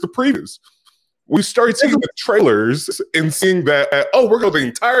just the previews. We started seeing the trailers and seeing that, we're going to the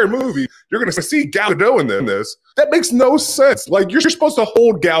entire movie. You're going to see Gal Gadot in this. That makes no sense. Like, you're supposed to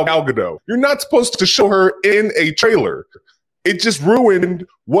hold Gal Gadot. You're not supposed to show her in a trailer. It just ruined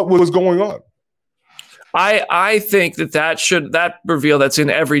what was going on. I think that reveal that's in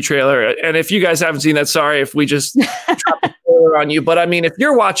every trailer. And if you guys haven't seen that, sorry if we just dropped a trailer on you. But I mean, if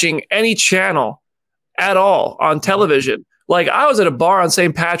you're watching any channel at all on television, like I was at a bar on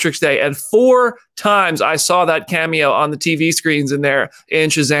St. Patrick's Day and 4 times I saw that cameo on the TV screens in there in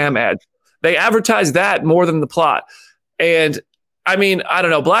Shazam ad. They advertised that more than the plot. And I mean, I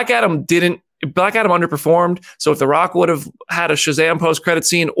don't know. Black Adam underperformed. So if The Rock would have had a Shazam post-credit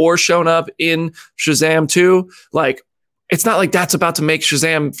scene or shown up in Shazam 2, like it's not like that's about to make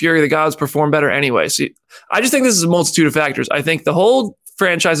Shazam Fury of the Gods perform better anyway. See, I just think this is a multitude of factors. I think the whole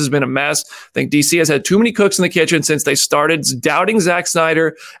franchise has been a mess. I think DC has had too many cooks in the kitchen since they started doubting Zack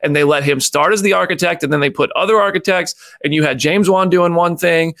Snyder and they let him start as the architect and then they put other architects and you had James Wan doing one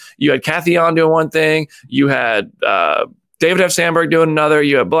thing, you had Kathy Yon doing one thing, you had David F. Sandberg doing another,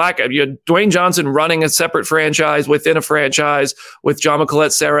 you had Dwayne Johnson running a separate franchise within a franchise with John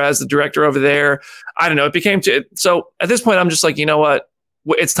McCollette Sarah as the director over there. I don't know. It became so at this point, I'm just like, you know what?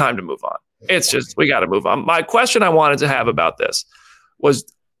 It's time to move on. It's just, we got to move on. My question I wanted to have about this was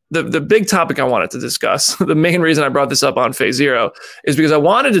the big topic I wanted to discuss. The main reason I brought this up on Phase Zero is because I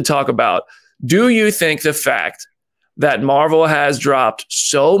wanted to talk about, do you think the fact that Marvel has dropped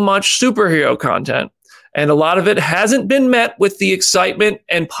so much superhero content and a lot of it hasn't been met with the excitement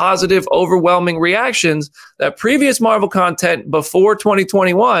and positive, overwhelming reactions that previous Marvel content before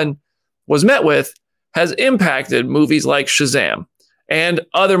 2021 was met with, has impacted movies like Shazam and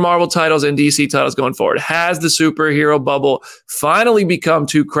other Marvel titles and DC titles going forward? Has the superhero bubble finally become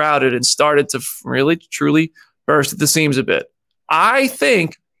too crowded and started to really, truly burst at the seams a bit? I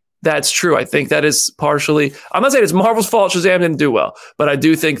think that's true. I think that is partially, I'm not saying it's Marvel's fault Shazam didn't do well, but I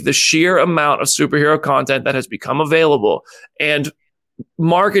do think the sheer amount of superhero content that has become available and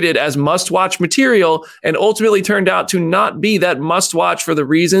marketed as must-watch material and ultimately turned out to not be that must-watch for the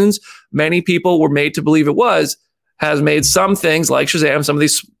reasons many people were made to believe it was, has made some things like Shazam, some of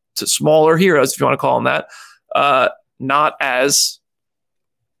these smaller heroes, if you want to call them that, not as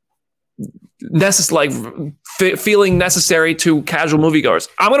feeling necessary to casual moviegoers.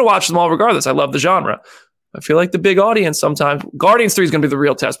 I'm going to watch them all regardless. I love the genre. I feel like the big audience sometimes. Guardians 3 is going to be the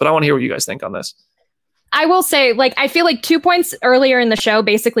real test, but I want to hear what you guys think on this. I will say, like, I feel like 2 points earlier in the show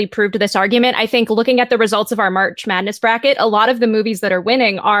basically proved this argument. I think looking at the results of our March Madness bracket, a lot of the movies that are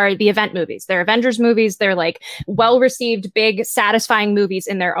winning are the event movies. They're Avengers movies. They're like well-received, big, satisfying movies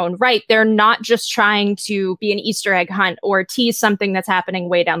in their own right. They're not just trying to be an Easter egg hunt or tease something that's happening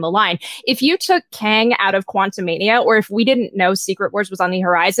way down the line. If you took Kang out of Quantumania, or if we didn't know Secret Wars was on the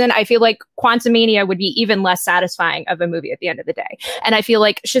horizon, I feel like Quantumania would be even less satisfying of a movie at the end of the day. And I feel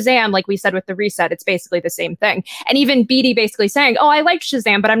like Shazam, like we said with the reset, it's basically the same thing. And even Beatty basically saying, oh, I liked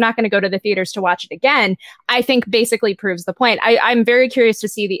Shazam, but I'm not going to go to the theaters to watch it again, I think basically proves the point. I'm very curious to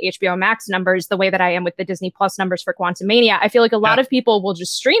see the HBO Max numbers the way that I am with the Disney Plus numbers for Quantumania. I feel like a lot of people will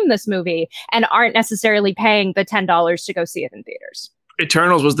just stream this movie and aren't necessarily paying the $10 to go see it in theaters.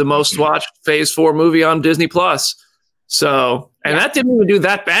 Eternals was the most watched Phase 4 movie on Disney Plus. So, and that didn't even do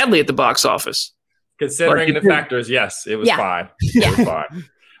that badly at the box office. Considering the factors, yes, it was fine. It was fine.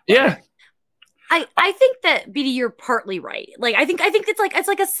 Yeah. I think that, BD, you're partly right. Like, I think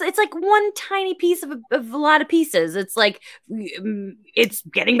it's like one tiny piece of a lot of pieces. It's like, it's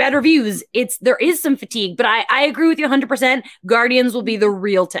getting bad reviews. There is some fatigue, but I agree with you 100%. Guardians will be the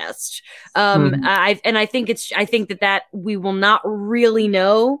real test. I think that we will not really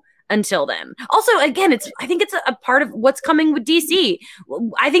know until then. Also, again, I think it's a part of what's coming with DC.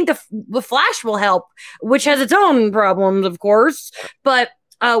 I think the Flash will help, which has its own problems, of course. But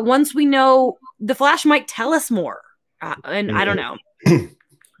once we know, the Flash might tell us more. And I don't know.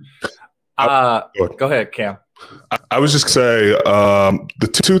 Go ahead, Cam. I was just say the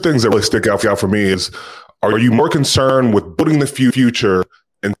two things that really stick out for me is, are you more concerned with building the future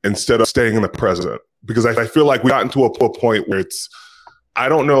instead of staying in the present? Because I feel like we've gotten to a point where I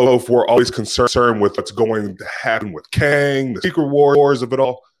don't know if we're always concerned with what's going to happen with Kang, the Secret Wars of it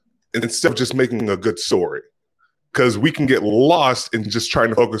all, instead of just making a good story. Because we can get lost in just trying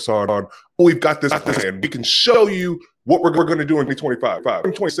to focus on we've got this and we can show you what we're going to do in 2025,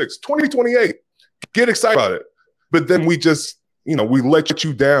 2026, 2028. Get excited about it. But then we just, we let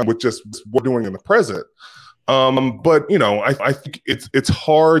you down with just what we're doing in the present. But, I think it's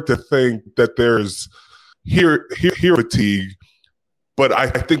hard to think that there's here fatigue. But I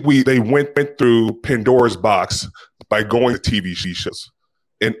think they went through Pandora's box by going to TV shows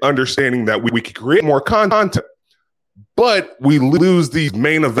and understanding that we could create more content. But we lose these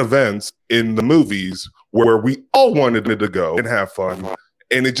main events in the movies where we all wanted to go and have fun.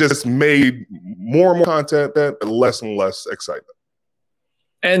 And it just made more and more content and less excitement.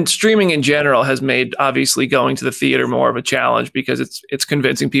 And streaming in general has made obviously going to the theater more of a challenge because it's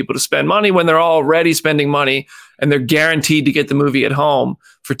convincing people to spend money when they're already spending money and they're guaranteed to get the movie at home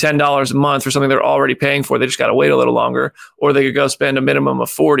for $10 a month for something they're already paying for. They just got to wait a little longer, or they could go spend a minimum of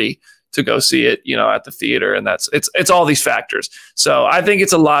 $40 to go see it, at the theater. And it's all these factors. So I think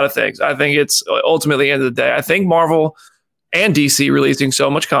it's a lot of things. I think it's ultimately, at the end of the day, I think Marvel and DC releasing so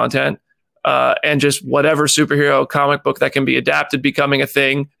much content and just whatever superhero comic book that can be adapted becoming a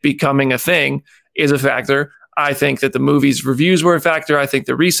thing is a factor. I think that the movie's reviews were a factor. I think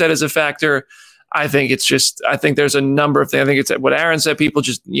the reset is a factor. I think there's a number of things. I think it's what Aaron said. People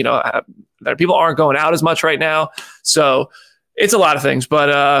just, that people aren't going out as much right now. So it's a lot of things,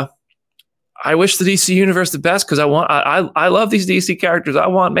 but I wish the DC universe the best because I love these DC characters.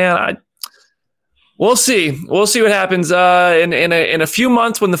 We'll see. We'll see what happens in a few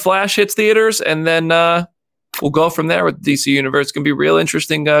months when The Flash hits theaters, and then we'll go from there with the DC universe. It's gonna be real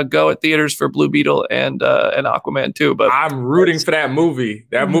interesting. Go at theaters for Blue Beetle and Aquaman too. But I'm rooting for that movie.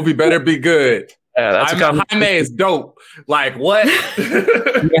 That movie better be good. Yeah, Jaime is dope. Like what? You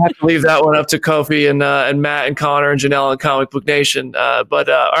have to leave that one up to Kofi and Matt and Connor and Janelle and Comic Book Nation. But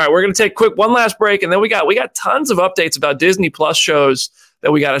all right, we're gonna take one last break, and then we got tons of updates about Disney Plus shows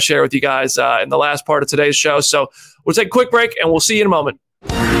that we got to share with you guys in the last part of today's show. So we'll take a quick break, and we'll see you in a moment.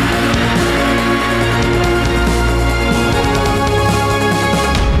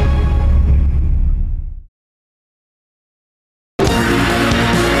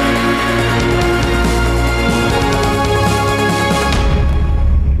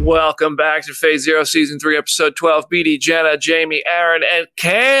 Welcome back to Phase Zero, Season 3, Episode 12. BD, Jenna, Jamie, Aaron, and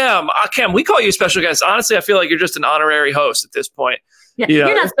Cam. Cam, we call you special guest. Honestly, I feel like you're just an honorary host at this point. Yeah,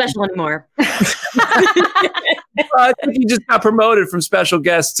 you're not special anymore. I think you just got promoted from special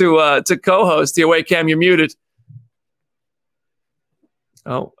guest to co-host. Wait, Cam, you're muted.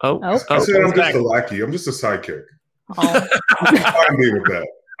 Oh. I said I'm just a lackey. I'm just a sidekick. I'm fine being with that.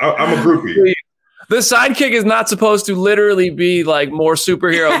 I'm a groupie. The sidekick is not supposed to literally be like more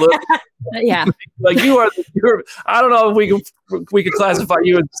superhero. Yeah. Like you're. I don't know if we could classify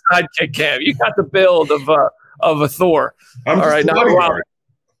you as a sidekick, Cam. You got the build of a Thor. I'm all right, now bodyguard.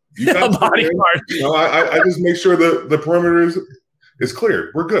 Bodyguard. I just make sure the perimeter is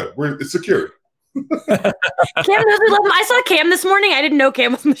clear. We're good. It's secure. Cam knows we love him. I saw Cam this morning. I didn't know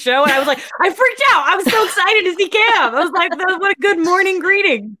Cam was on the show, and I was like, I freaked out. I was so excited to see Cam. I was like, what a good morning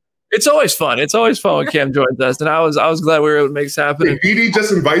greeting. It's always fun. It's always fun when Cam joins us, and I was glad we were able to make this happen. Wait, BD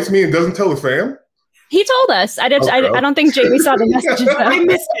just invites me and doesn't tell the fam? He told us. I don't think Jamie saw the messages. I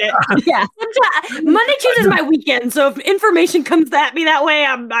missed it. Yeah. Monday, Tuesday is my weekend, so if information comes at me that way,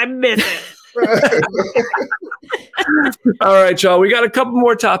 I miss it. All right, y'all. We got a couple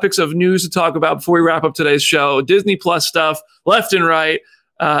more topics of news to talk about before we wrap up today's show. Disney Plus stuff, left and right.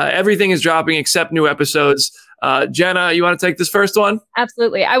 Everything is dropping except new episodes. Jenna, you want to take this first one?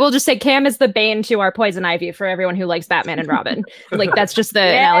 Absolutely. I will just say Cam is the Bane to our Poison Ivy for everyone who likes Batman and Robin. Like that's just the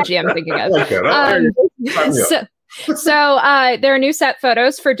analogy I'm thinking of. So there are new set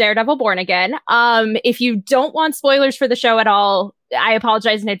photos for Daredevil Born Again. If you don't want spoilers for the show at all, I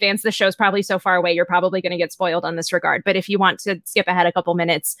apologize in advance. The show's probably so far away, you're probably going to get spoiled on this regard. But if you want to skip ahead a couple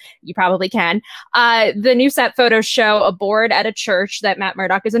minutes, you probably can. The new set photos show a board at a church that Matt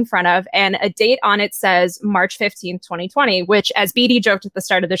Murdock is in front of, and a date on it says March 15th, 2020, which, as BD joked at the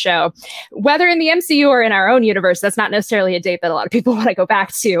start of the show, whether in the MCU or in our own universe, that's not necessarily a date that a lot of people want to go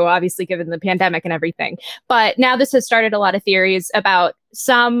back to, obviously, given the pandemic and everything. But now this has started a lot of theories about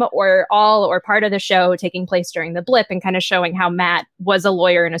some or all or part of the show taking place during the blip and kind of showing how Matt was a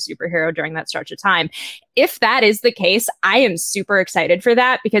lawyer and a superhero during that stretch of time. If that is the case, I am super excited for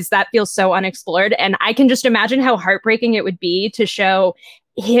that because that feels so unexplored. And I can just imagine how heartbreaking it would be to show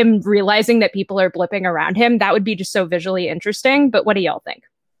him realizing that people are blipping around him. That would be just so visually interesting. But what do y'all think?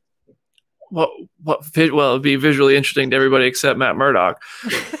 Well, it'd be visually interesting to everybody except Matt Murdock.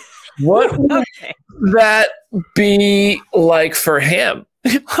 What would that be like for him?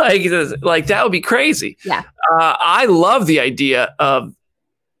 like that would be crazy. Yeah. I love the idea of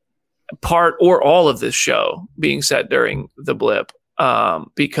part or all of this show being set during the blip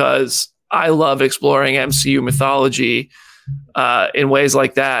because I love exploring MCU mythology in ways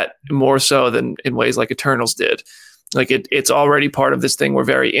like that more so than in ways like Eternals did. Like it's already part of this thing we're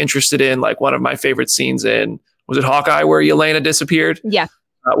very interested in. Like one of my favorite scenes was it Hawkeye where Yelena disappeared? Yeah.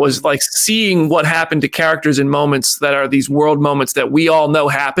 Was like seeing what happened to characters in moments that are these world moments that we all know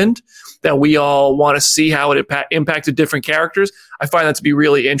happened, that we all want to see how it impacted different characters. I find that to be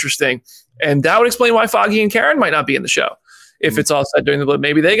really interesting. And that would explain why Foggy and Karen might not be in the show. If it's all set during the blip,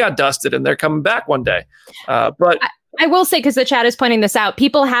 maybe they got dusted and they're coming back one day. But I will say, because the chat is pointing this out,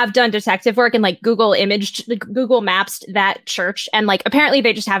 people have done detective work and like Google Maps that church, and like apparently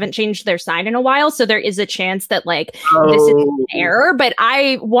they just haven't changed their sign in a while, so there is a chance that like this is an error. But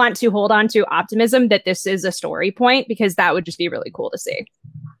I want to hold on to optimism that this is a story point because that would just be really cool to see.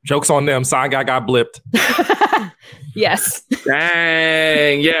 Joke's on them. Sign guy got blipped. Yes.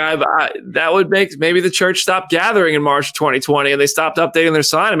 Dang. Yeah, that would make maybe the church stopped gathering in March 2020 and they stopped updating their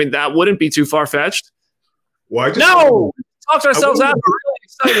sign. I mean, that wouldn't be too far-fetched. Well, Talked ourselves out. Really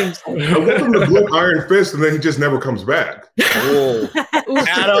exciting. I want him to blip Iron Fist, and then he just never comes back. Oh.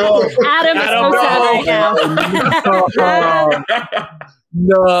 Adam is so sad right now.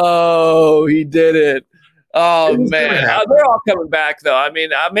 No, he did it. Oh man, they're all coming back though. I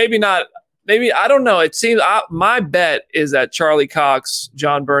mean, maybe not. Maybe I don't know. It seems my bet is that Charlie Cox,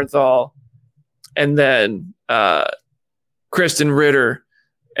 John Bernthal, and then Kristen Ritter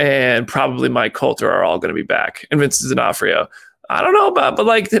and probably Mike Coulter are all going to be back, and Vincent D'Onofrio. I don't know about,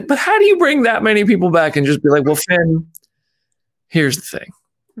 but how do you bring that many people back and just be like, well, Finn, here's the thing,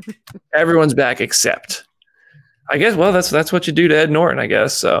 everyone's back except, I guess. Well, that's what you do to Ed Norton, I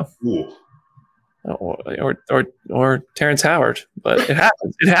guess. So, or Terrence Howard, but it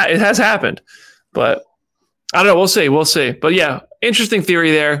happens. It has happened, but I don't know. We'll see. But yeah, interesting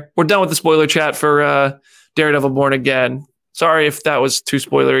theory there. We're done with the spoiler chat for Daredevil Born Again. Sorry if that was too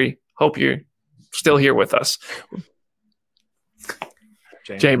spoilery. Hope you're still here with us.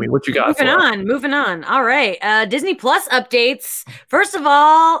 Jamie, what you got? Moving on. All right. Disney Plus updates. First of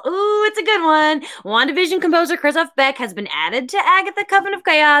all, it's a good one. WandaVision composer Christoph Beck has been added to Agatha Coven of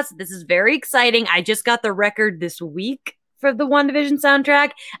Chaos. This is very exciting. I just got the record this week for the WandaVision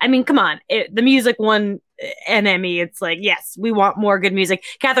soundtrack. I mean, come on. The music won an Emmy. It's like, yes, we want more good music.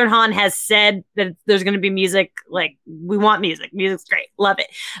 Catherine Hahn has said that there's going to be music. Like, we want music. Music's great. Love it.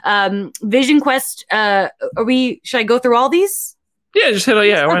 Vision Quest. Should I go through all these? Yeah, just hit it.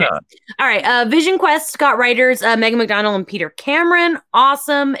 Yeah, why not? All right. Vision Quest got writers Megan McDonnell and Peter Cameron.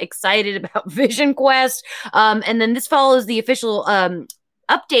 Awesome. Excited about Vision Quest. And then this follows the official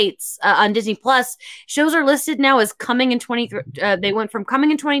updates on Disney Plus. Shows are listed now as coming in 23. They went from coming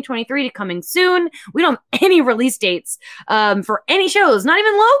in 2023 to coming soon. We don't have any release dates for any shows, not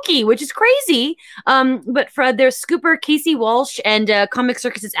even Loki, which is crazy. But for their scooper Casey Walsh and Comic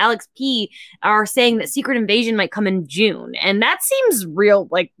Circus's Alex P are saying that Secret Invasion might come in June, and that seems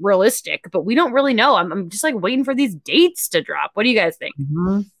realistic. But we don't really know. I'm just like waiting for these dates to drop. What do you guys think?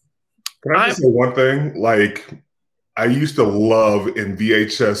 Mm-hmm. Can I just say one thing? Like, I used to love in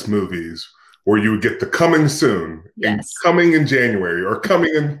VHS movies where you would get the coming soon, and coming in January or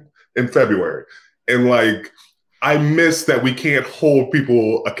coming in February. And like, I miss that we can't hold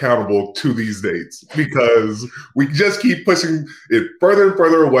people accountable to these dates because we just keep pushing it further and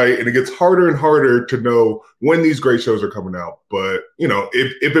further away, and it gets harder and harder to know when these great shows are coming out. But, you know,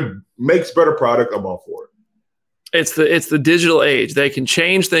 if it makes better product, I'm all for it. It's the digital age. They can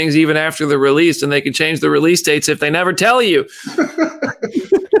change things even after the release, and they can change the release dates if they never tell you.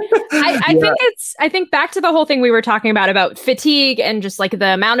 I think back to the whole thing we were talking about fatigue and just like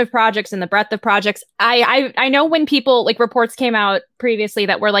the amount of projects and the breadth of projects. I know when people like reports came out previously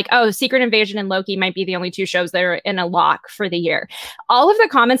that were like, oh, Secret Invasion and Loki might be the only two shows that are in a lock for the year. All of the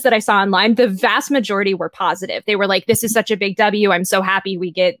comments that I saw online, the vast majority were positive. They were like, this is such a big W. I'm so happy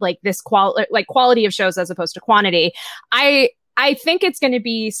we get like this quality of shows as opposed to quantity. I think it's going to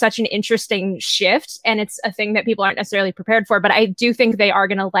be such an interesting shift, and it's a thing that people aren't necessarily prepared for, but I do think they are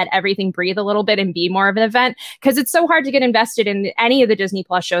going to let everything breathe a little bit and be more of an event, because it's so hard to get invested in any of the Disney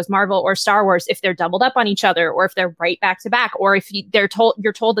Plus shows, Marvel or Star Wars, if they're doubled up on each other, or if they're right back to back, or if you're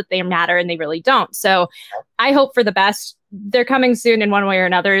told that they matter and they really don't. So I hope for the best. They're coming soon in one way or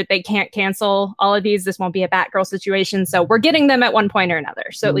another. They can't cancel all of these. This won't be a Batgirl situation. So we're getting them at one point or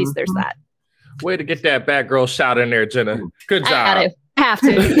another. So at least there's that. Way to get that Batgirl shout in there, Jenna. Good job. I have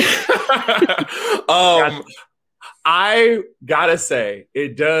to. I gotta say,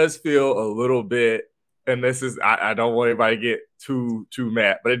 it does feel a little bit, and this is, I don't want anybody to get too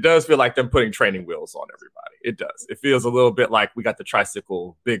mad, but it does feel like them putting training wheels on everybody. It does. It feels a little bit like we got the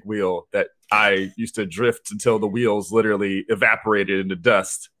tricycle big wheel that I used to drift until the wheels literally evaporated into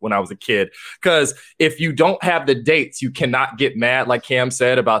dust when I was a kid. Because if you don't have the dates, you cannot get mad, like Cam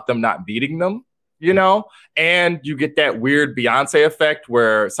said, about them not beating them, you know? And you get that weird Beyonce effect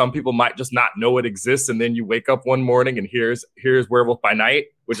where some people might just not know it exists. And then you wake up one morning and here's Werewolf by Night,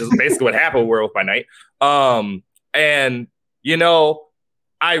 which is basically what happened with Werewolf by Night. And, you know,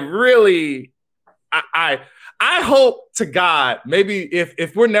 I really... I hope to God, maybe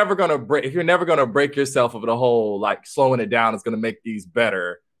if you're never gonna break yourself of the whole like slowing it down is gonna make these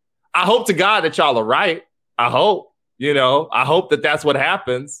better. I hope to God that y'all are right. I hope that that's what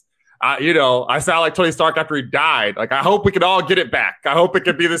happens. I sound like Tony Stark after he died. Like, I hope we can all get it back. I hope it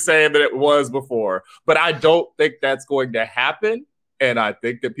can be the same that it was before. But I don't think that's going to happen. And I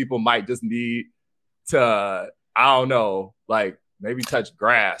think that people might just need to, I don't know, like, maybe touch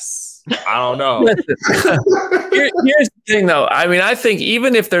grass. I don't know. Here's the thing, though. I mean, I think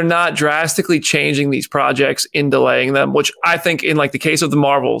even if they're not drastically changing these projects in delaying them, which I think in like the case of the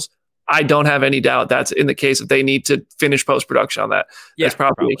Marvels, I don't have any doubt that's in the case if they need to finish post-production on that. Yeah, it's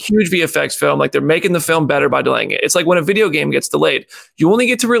probably a huge VFX film. Like, they're making the film better by delaying it. It's like when a video game gets delayed. You only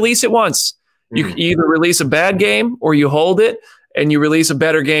get to release it once. You either release a bad game or you hold it and you release a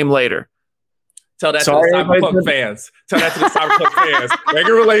better game later. Tell that to the Cyberpunk fans. They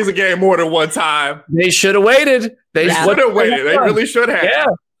can release a game more than one time. They should have waited. They really should have. Yeah.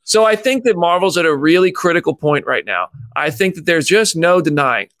 So I think that Marvel's at a really critical point right now. I think that there's just no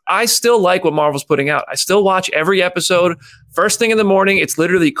denying. I still like what Marvel's putting out. I still watch every episode. First thing in the morning, it's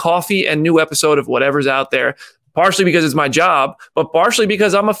literally coffee and new episode of whatever's out there. Partially because it's my job, but partially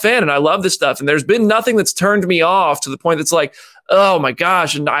because I'm a fan and I love this stuff. And there's been nothing that's turned me off to the point that's like, oh my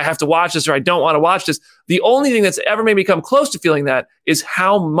gosh, and I have to watch this or I don't want to watch this. The only thing that's ever made me come close to feeling that is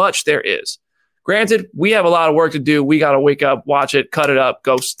how much there is. Granted, we have a lot of work to do. We got to wake up, watch it, cut it up,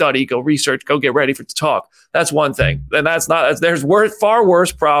 go study, go research, go get ready for it to talk. That's one thing. And there's far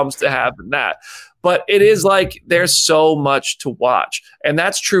worse problems to have than that. But it is like there's so much to watch. And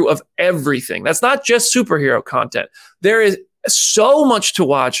that's true of everything. That's not just superhero content. There is so much to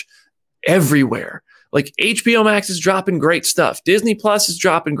watch everywhere. Like HBO Max is dropping great stuff. Disney Plus is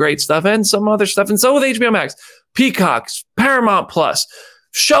dropping great stuff and some other stuff. And so with HBO Max, Peacock's, Paramount Plus,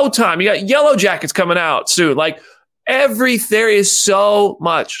 Showtime. You got Yellow Jackets coming out soon. Like there is so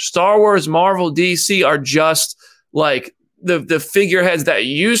much. Star Wars, Marvel, DC are just like the figureheads that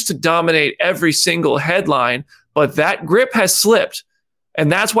used to dominate every single headline, but that grip has slipped.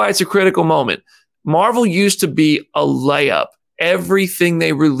 And that's why it's a critical moment. Marvel used to be a layup. Everything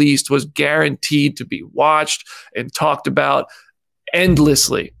they released was guaranteed to be watched and talked about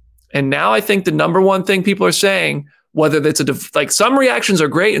endlessly. And now I think the number one thing people are saying, whether it's like some reactions are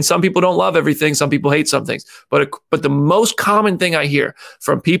great and some people don't love everything, some people hate some things, but the most common thing I hear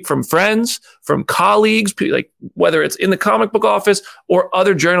from people, from friends, from colleagues, like whether it's in the comic book office or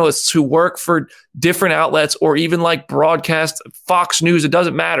other journalists who work for different outlets or even like broadcast, Fox News, it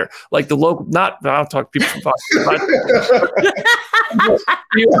doesn't matter. Like the local, I'll talk to people from Fox News.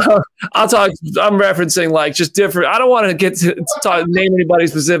 I'm referencing like just different. I don't want to get to name anybody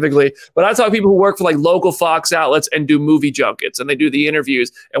specifically, but I talk to people who work for like local Fox outlets and do movie junkets and they do the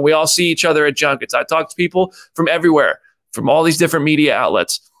interviews and we all see each other at junkets. I talk to people from everywhere, from all these different media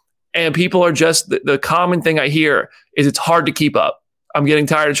outlets, and people are just the common thing I hear is it's hard to keep up. I'm getting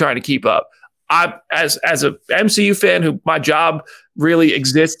tired of trying to keep up. As a MCU fan who my job really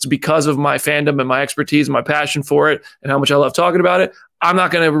exists because of my fandom and my expertise and my passion for it and how much I love talking about it, I'm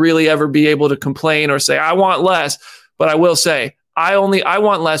not going to really ever be able to complain or say I want less, but I will say I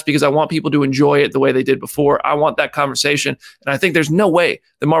want less because I want people to enjoy it the way they did before. I want that conversation. And I think there's no way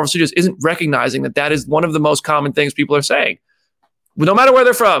that Marvel Studios isn't recognizing that that is one of the most common things people are saying. No matter where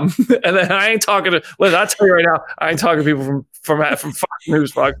they're from. And then I ain't talking to, well, I'll tell you right now, I ain't talking to people from Fox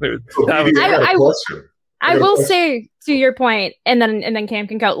News. I will say, to your point, and then Cam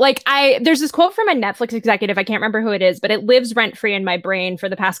can go. Like, there's this quote from a Netflix executive, I can't remember who it is, but it lives rent free in my brain for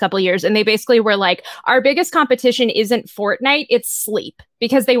the past couple of years. And they basically were like, our biggest competition isn't Fortnite, it's sleep.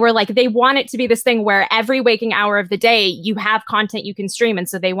 Because they were like, they want it to be this thing where every waking hour of the day you have content you can stream. And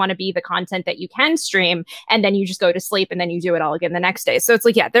so they want to be the content that you can stream. And then you just go to sleep and then you do it all again the next day. So it's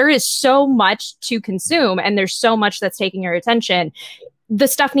like, yeah, there is so much to consume and there's so much that's taking your attention. The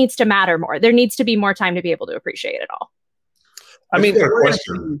stuff needs to matter more. There needs to be more time to be able to appreciate it all. I mean, got a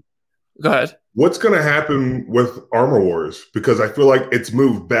question. Go ahead. What's going to happen with Armor Wars? Because I feel like it's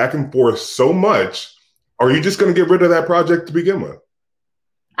moved back and forth so much. Are you just going to get rid of that project to begin with?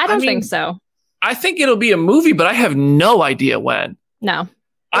 I don't think so. I think it'll be a movie, but I have no idea when. No.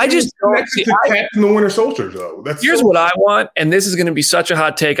 I just Captain the Winter Soldier, though. Here's what I want, and this is going to be such a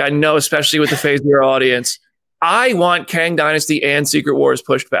hot take. I know, especially with the Phase Zero audience. I want Kang Dynasty and Secret Wars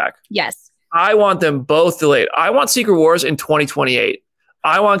pushed back. Yes. I want them both delayed. I want Secret Wars in 2028.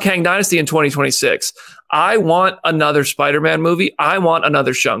 I want Kang Dynasty in 2026. I want another Spider-Man movie. I want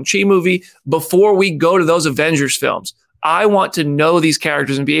another Shang-Chi movie before we go to those Avengers films. I want to know these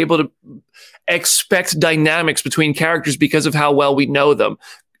characters and be able to expect dynamics between characters because of how well we know them.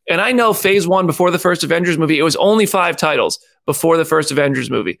 And I know Phase 1 before the first Avengers movie, it was only 5 titles before the first Avengers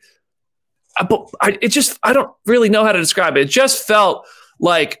movie. I don't really know how to describe it. It just felt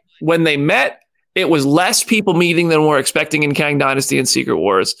like when they met, it was less people meeting than we're expecting in Kang Dynasty and Secret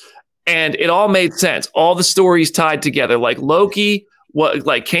Wars. And it all made sense. All the stories tied together, like Loki,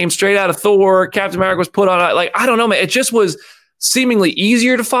 came straight out of Thor. Captain America was put on, I don't know, man. It just was seemingly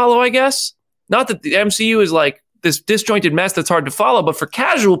easier to follow, I guess. Not that the MCU is like this disjointed mess that's hard to follow, but for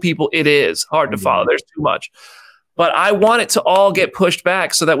casual people, it is hard to follow. There's too much. But I want it to all get pushed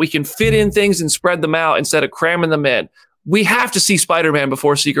back so that we can fit in things and spread them out instead of cramming them in. We have to see Spider-Man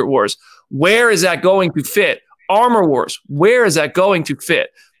before Secret Wars. Where is that going to fit? Armor Wars. Where is that going to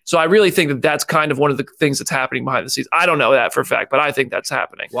fit? So I really think that that's kind of one of the things that's happening behind the scenes. I don't know that for a fact, but I think that's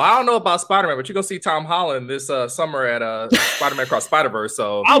happening. Well, I don't know about Spider-Man, but you go see Tom Holland this summer at Spider-Man Across Spider-Verse.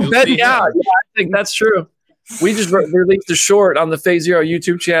 So I'll bet, yeah, I think that's true. We just released a short on the Phase Zero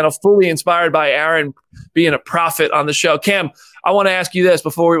YouTube channel, fully inspired by Aaron being a prophet on the show. Cam, I want to ask you this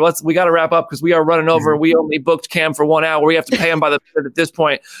before we got to wrap up because we are running over. We only booked Cam for 1 hour. We have to pay him by the minute at this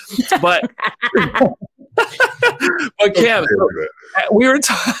point. But Cam, we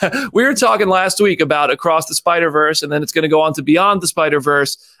were talking last week about Across the Spider-Verse, and then it's going to go on to Beyond the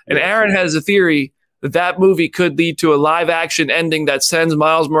Spider-Verse. And Aaron has a theory that movie could lead to a live action ending that sends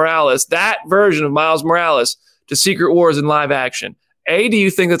Miles Morales, that version of Miles Morales, to Secret Wars in live action. A, do you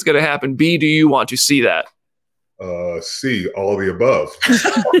think that's going to happen? B, do you want to see that? C, all the above.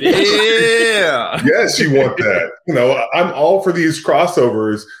 Yeah. Yes, you want that. I'm all for these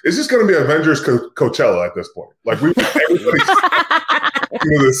crossovers. It's just going to be Avengers Coachella at this point. Like we want everybody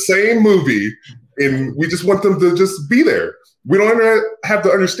the same movie, and we just want them to just be there. We don't have to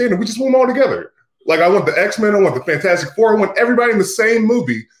understand it. We just want them all together. Like I want the X-Men, I want the Fantastic Four, I want everybody in the same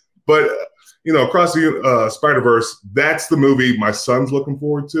movie. But Across the Spider-Verse, that's the movie my son's looking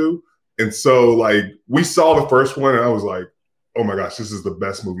forward to. And so, we saw the first one, and I was like, oh my gosh, this is the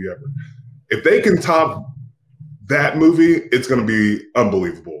best movie ever. If they can top that movie, it's going to be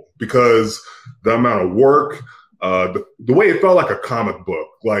unbelievable because the amount of work, the way it felt like a comic book.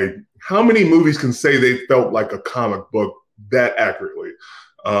 Like, how many movies can say they felt like a comic book that accurately?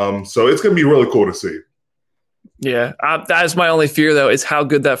 So it's going to be really cool to see. Yeah, that is my only fear, though, is how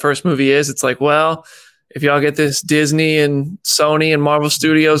good that first movie is. It's like, well, if y'all get this Disney and Sony and Marvel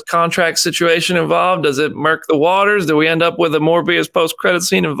Studios contract situation involved, does it murk the waters? Do we end up with a Morbius post-credit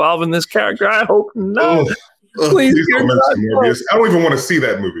scene involving this character? I hope no. Please don't mention Morbius. I don't even want to see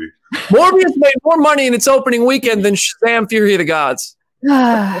that movie. Morbius made more money in its opening weekend than Shazam! Fury of the Gods.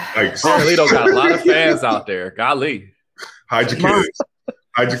 Carlito got a lot of fans out there. Golly. Hide your kids.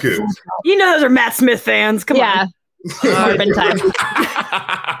 Hide your kids. You know those are Matt Smith fans. Come on. Morbin time.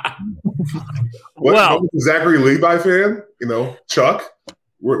 Well, Zachary Levi fan, Chuck.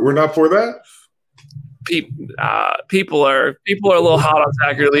 We're not for that. People are a little hot on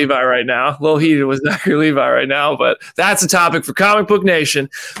Zachary Levi right now. A little heated with Zachary Levi right now, but that's a topic for Comic Book Nation.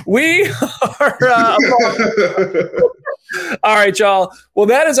 We are all right, y'all. Well,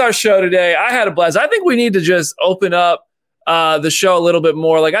 that is our show today. I had a blast. I think we need to just open up the show a little bit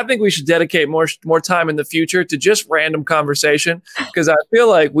more. Like, I think we should dedicate more time in the future to just random conversation, because I feel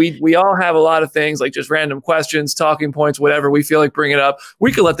like we all have a lot of things, like just random questions, talking points, whatever we feel like bringing up.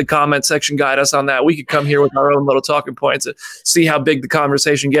 We could let the comment section guide us on that. We could come here with our own little talking points and see how big the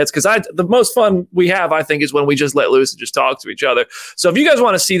conversation gets, because the most fun we have, I think, is when we just let loose and just talk to each other. So if you guys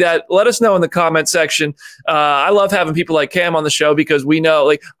want to see that, let us know in the comment section. I love having people like Cam on the show, because we know,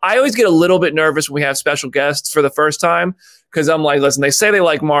 like, I always get a little bit nervous when we have special guests for the first time, because I'm like, listen, they say they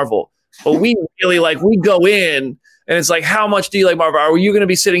like Marvel, but we really we go in and it's like, how much do you like Marvel? Are you going to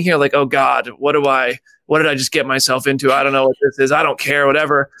be sitting here like, oh God, what did I just get myself into? I don't know what this is. I don't care,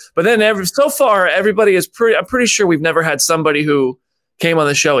 whatever. But then so far, everybody is I'm pretty sure we've never had somebody who came on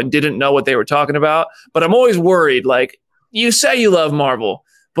the show and didn't know what they were talking about. But I'm always worried, like, you say you love Marvel,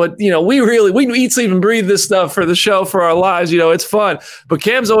 but, we eat, sleep, and breathe this stuff for the show, for our lives. It's fun. But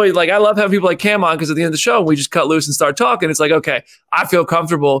Cam's always like, I love having people like Cam on, because at the end of the show, we just cut loose and start talking. It's like, okay, I feel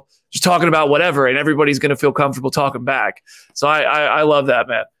comfortable just talking about whatever, and everybody's going to feel comfortable talking back. So I love that,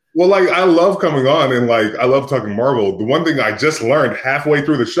 man. Well, I love coming on, and I love talking Marvel. The one thing I just learned halfway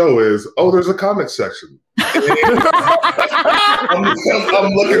through the show is, there's a comment section. I'm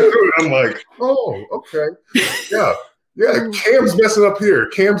looking through it. I'm like, oh, okay. Yeah, Cam's messing up here.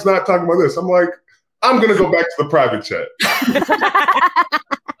 Cam's not talking about this. I'm like, I'm going to go back to the private chat.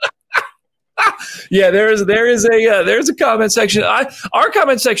 Yeah, there's a comment section. Our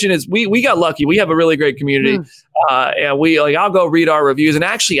comment section is, we got lucky. We have a really great community. And I'll go read our reviews. And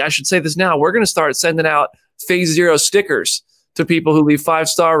actually, I should say this now. We're going to start sending out Phase Zero stickers to people who leave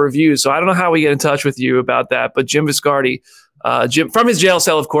 5-star reviews. So I don't know how we get in touch with you about that, but Jim Viscardi, Jim from his jail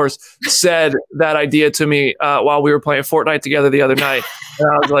cell, of course, said that idea to me while we were playing Fortnite together the other night. And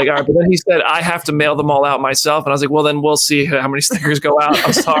I was like, all right, but then he said, I have to mail them all out myself. And I was like, well, then we'll see how many stickers go out.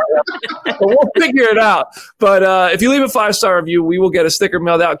 I'm sorry. But we'll figure it out. But if you leave a 5-star review, we will get a sticker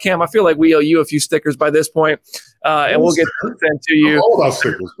mailed out. Cam, I feel like we owe you a few stickers by this point, and we'll get them sent to you. I'm all about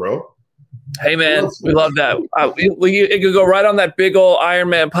stickers, bro. Hey, man, we love that. It could go right on that big old Iron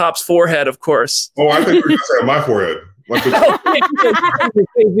Man Pop's forehead, of course. Oh, I think we're going to say on my forehead. The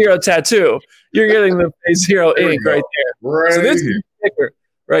Phase Zero tattoo. You're getting the Phase Zero ink right there. Right. So this is the sticker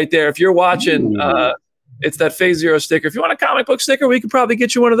right there. If you're watching, it's that Phase Zero sticker. If you want a comic book sticker, we could probably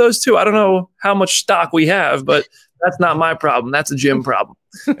get you one of those too. I don't know how much stock we have, but that's not my problem. That's a Jim problem.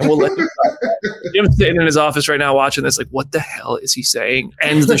 And we'll let you Jim's sitting in his office right now watching this, like, what the hell is he saying?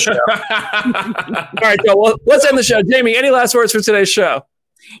 Ends the show. All right, well, let's end the show. Jamie, any last words for today's show?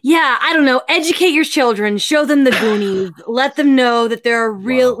 Yeah, I don't know. Educate your children. Show them the Goonies. Let them know that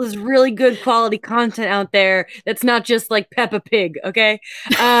there's really good quality content out there that's not just like Peppa Pig, okay?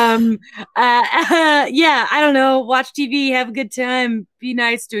 Yeah, I don't know. Watch TV, have a good time, be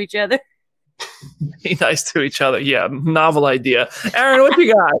nice to each other. Be nice to each other. Yeah, novel idea. Aaron, what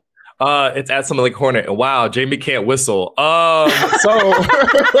you got? It's at something like Hornet. Wow, Jamie can't whistle.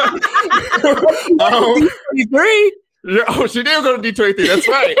 D23. Oh, she did go to D23. That's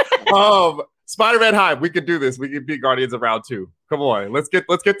right. Spider-Man Hive. We could do this. We could beat Guardians of round 2. Come on. Let's get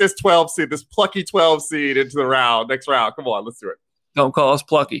this 12 seed, this plucky 12 seed into the next round. Come on, let's do it. Don't call us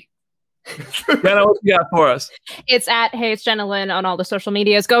plucky. Jenna, what you got for us? It's at Hey It's Jenna Lynn on all the social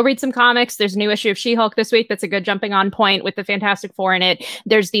medias. Go read some comics. There's a new issue of She-Hulk this week that's a good jumping on point with the Fantastic Four in it.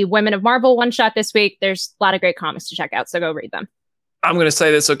 There's the Women of Marvel one-shot this week. There's a lot of great comics to check out, so go read them. I'm going to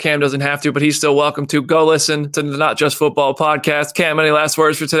say this so Cam doesn't have to, but he's still welcome to. Go listen to the Not Just Football podcast. Cam, any last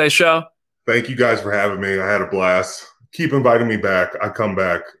words for today's show? Thank you guys for having me. I had a blast. Keep inviting me back. I come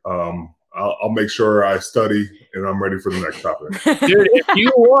back. I'll make sure I study and I'm ready for the next topic. Dude,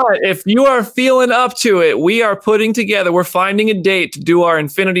 if you are feeling up to it, we're finding a date to do our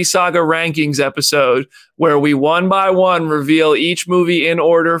Infinity Saga rankings episode where we one by one reveal each movie in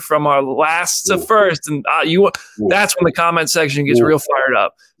order from our last to first. And that's when the comment section gets real fired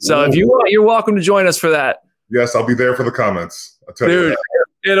up. So if you want, you're welcome to join us for that. Yes, I'll be there for the comments. I'll tell you that.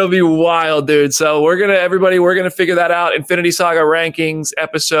 It'll be wild, dude. So we're gonna figure that out. Infinity Saga rankings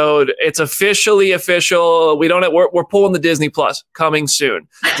episode. It's officially official. We're pulling the Disney Plus coming soon.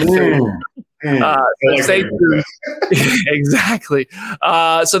 Stay tuned. Exactly.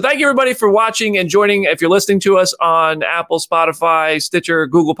 So thank you everybody for watching and joining. If you're listening to us on Apple, Spotify, Stitcher,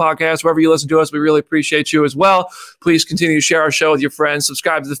 Google Podcasts, wherever you listen to us, we really appreciate you as well. Please continue to share our show with your friends.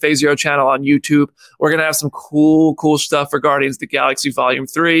 Subscribe to the Phase Zero channel on YouTube. We're going to have some cool stuff for Guardians of the Galaxy Volume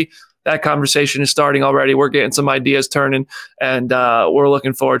 3. That conversation is starting already. We're getting some ideas turning, and we're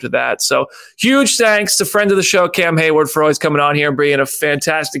looking forward to that. So huge thanks to friend of the show, Cam Heyward, for always coming on here and being a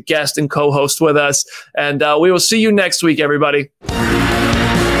fantastic guest and co-host with us. And we will see you next week, everybody.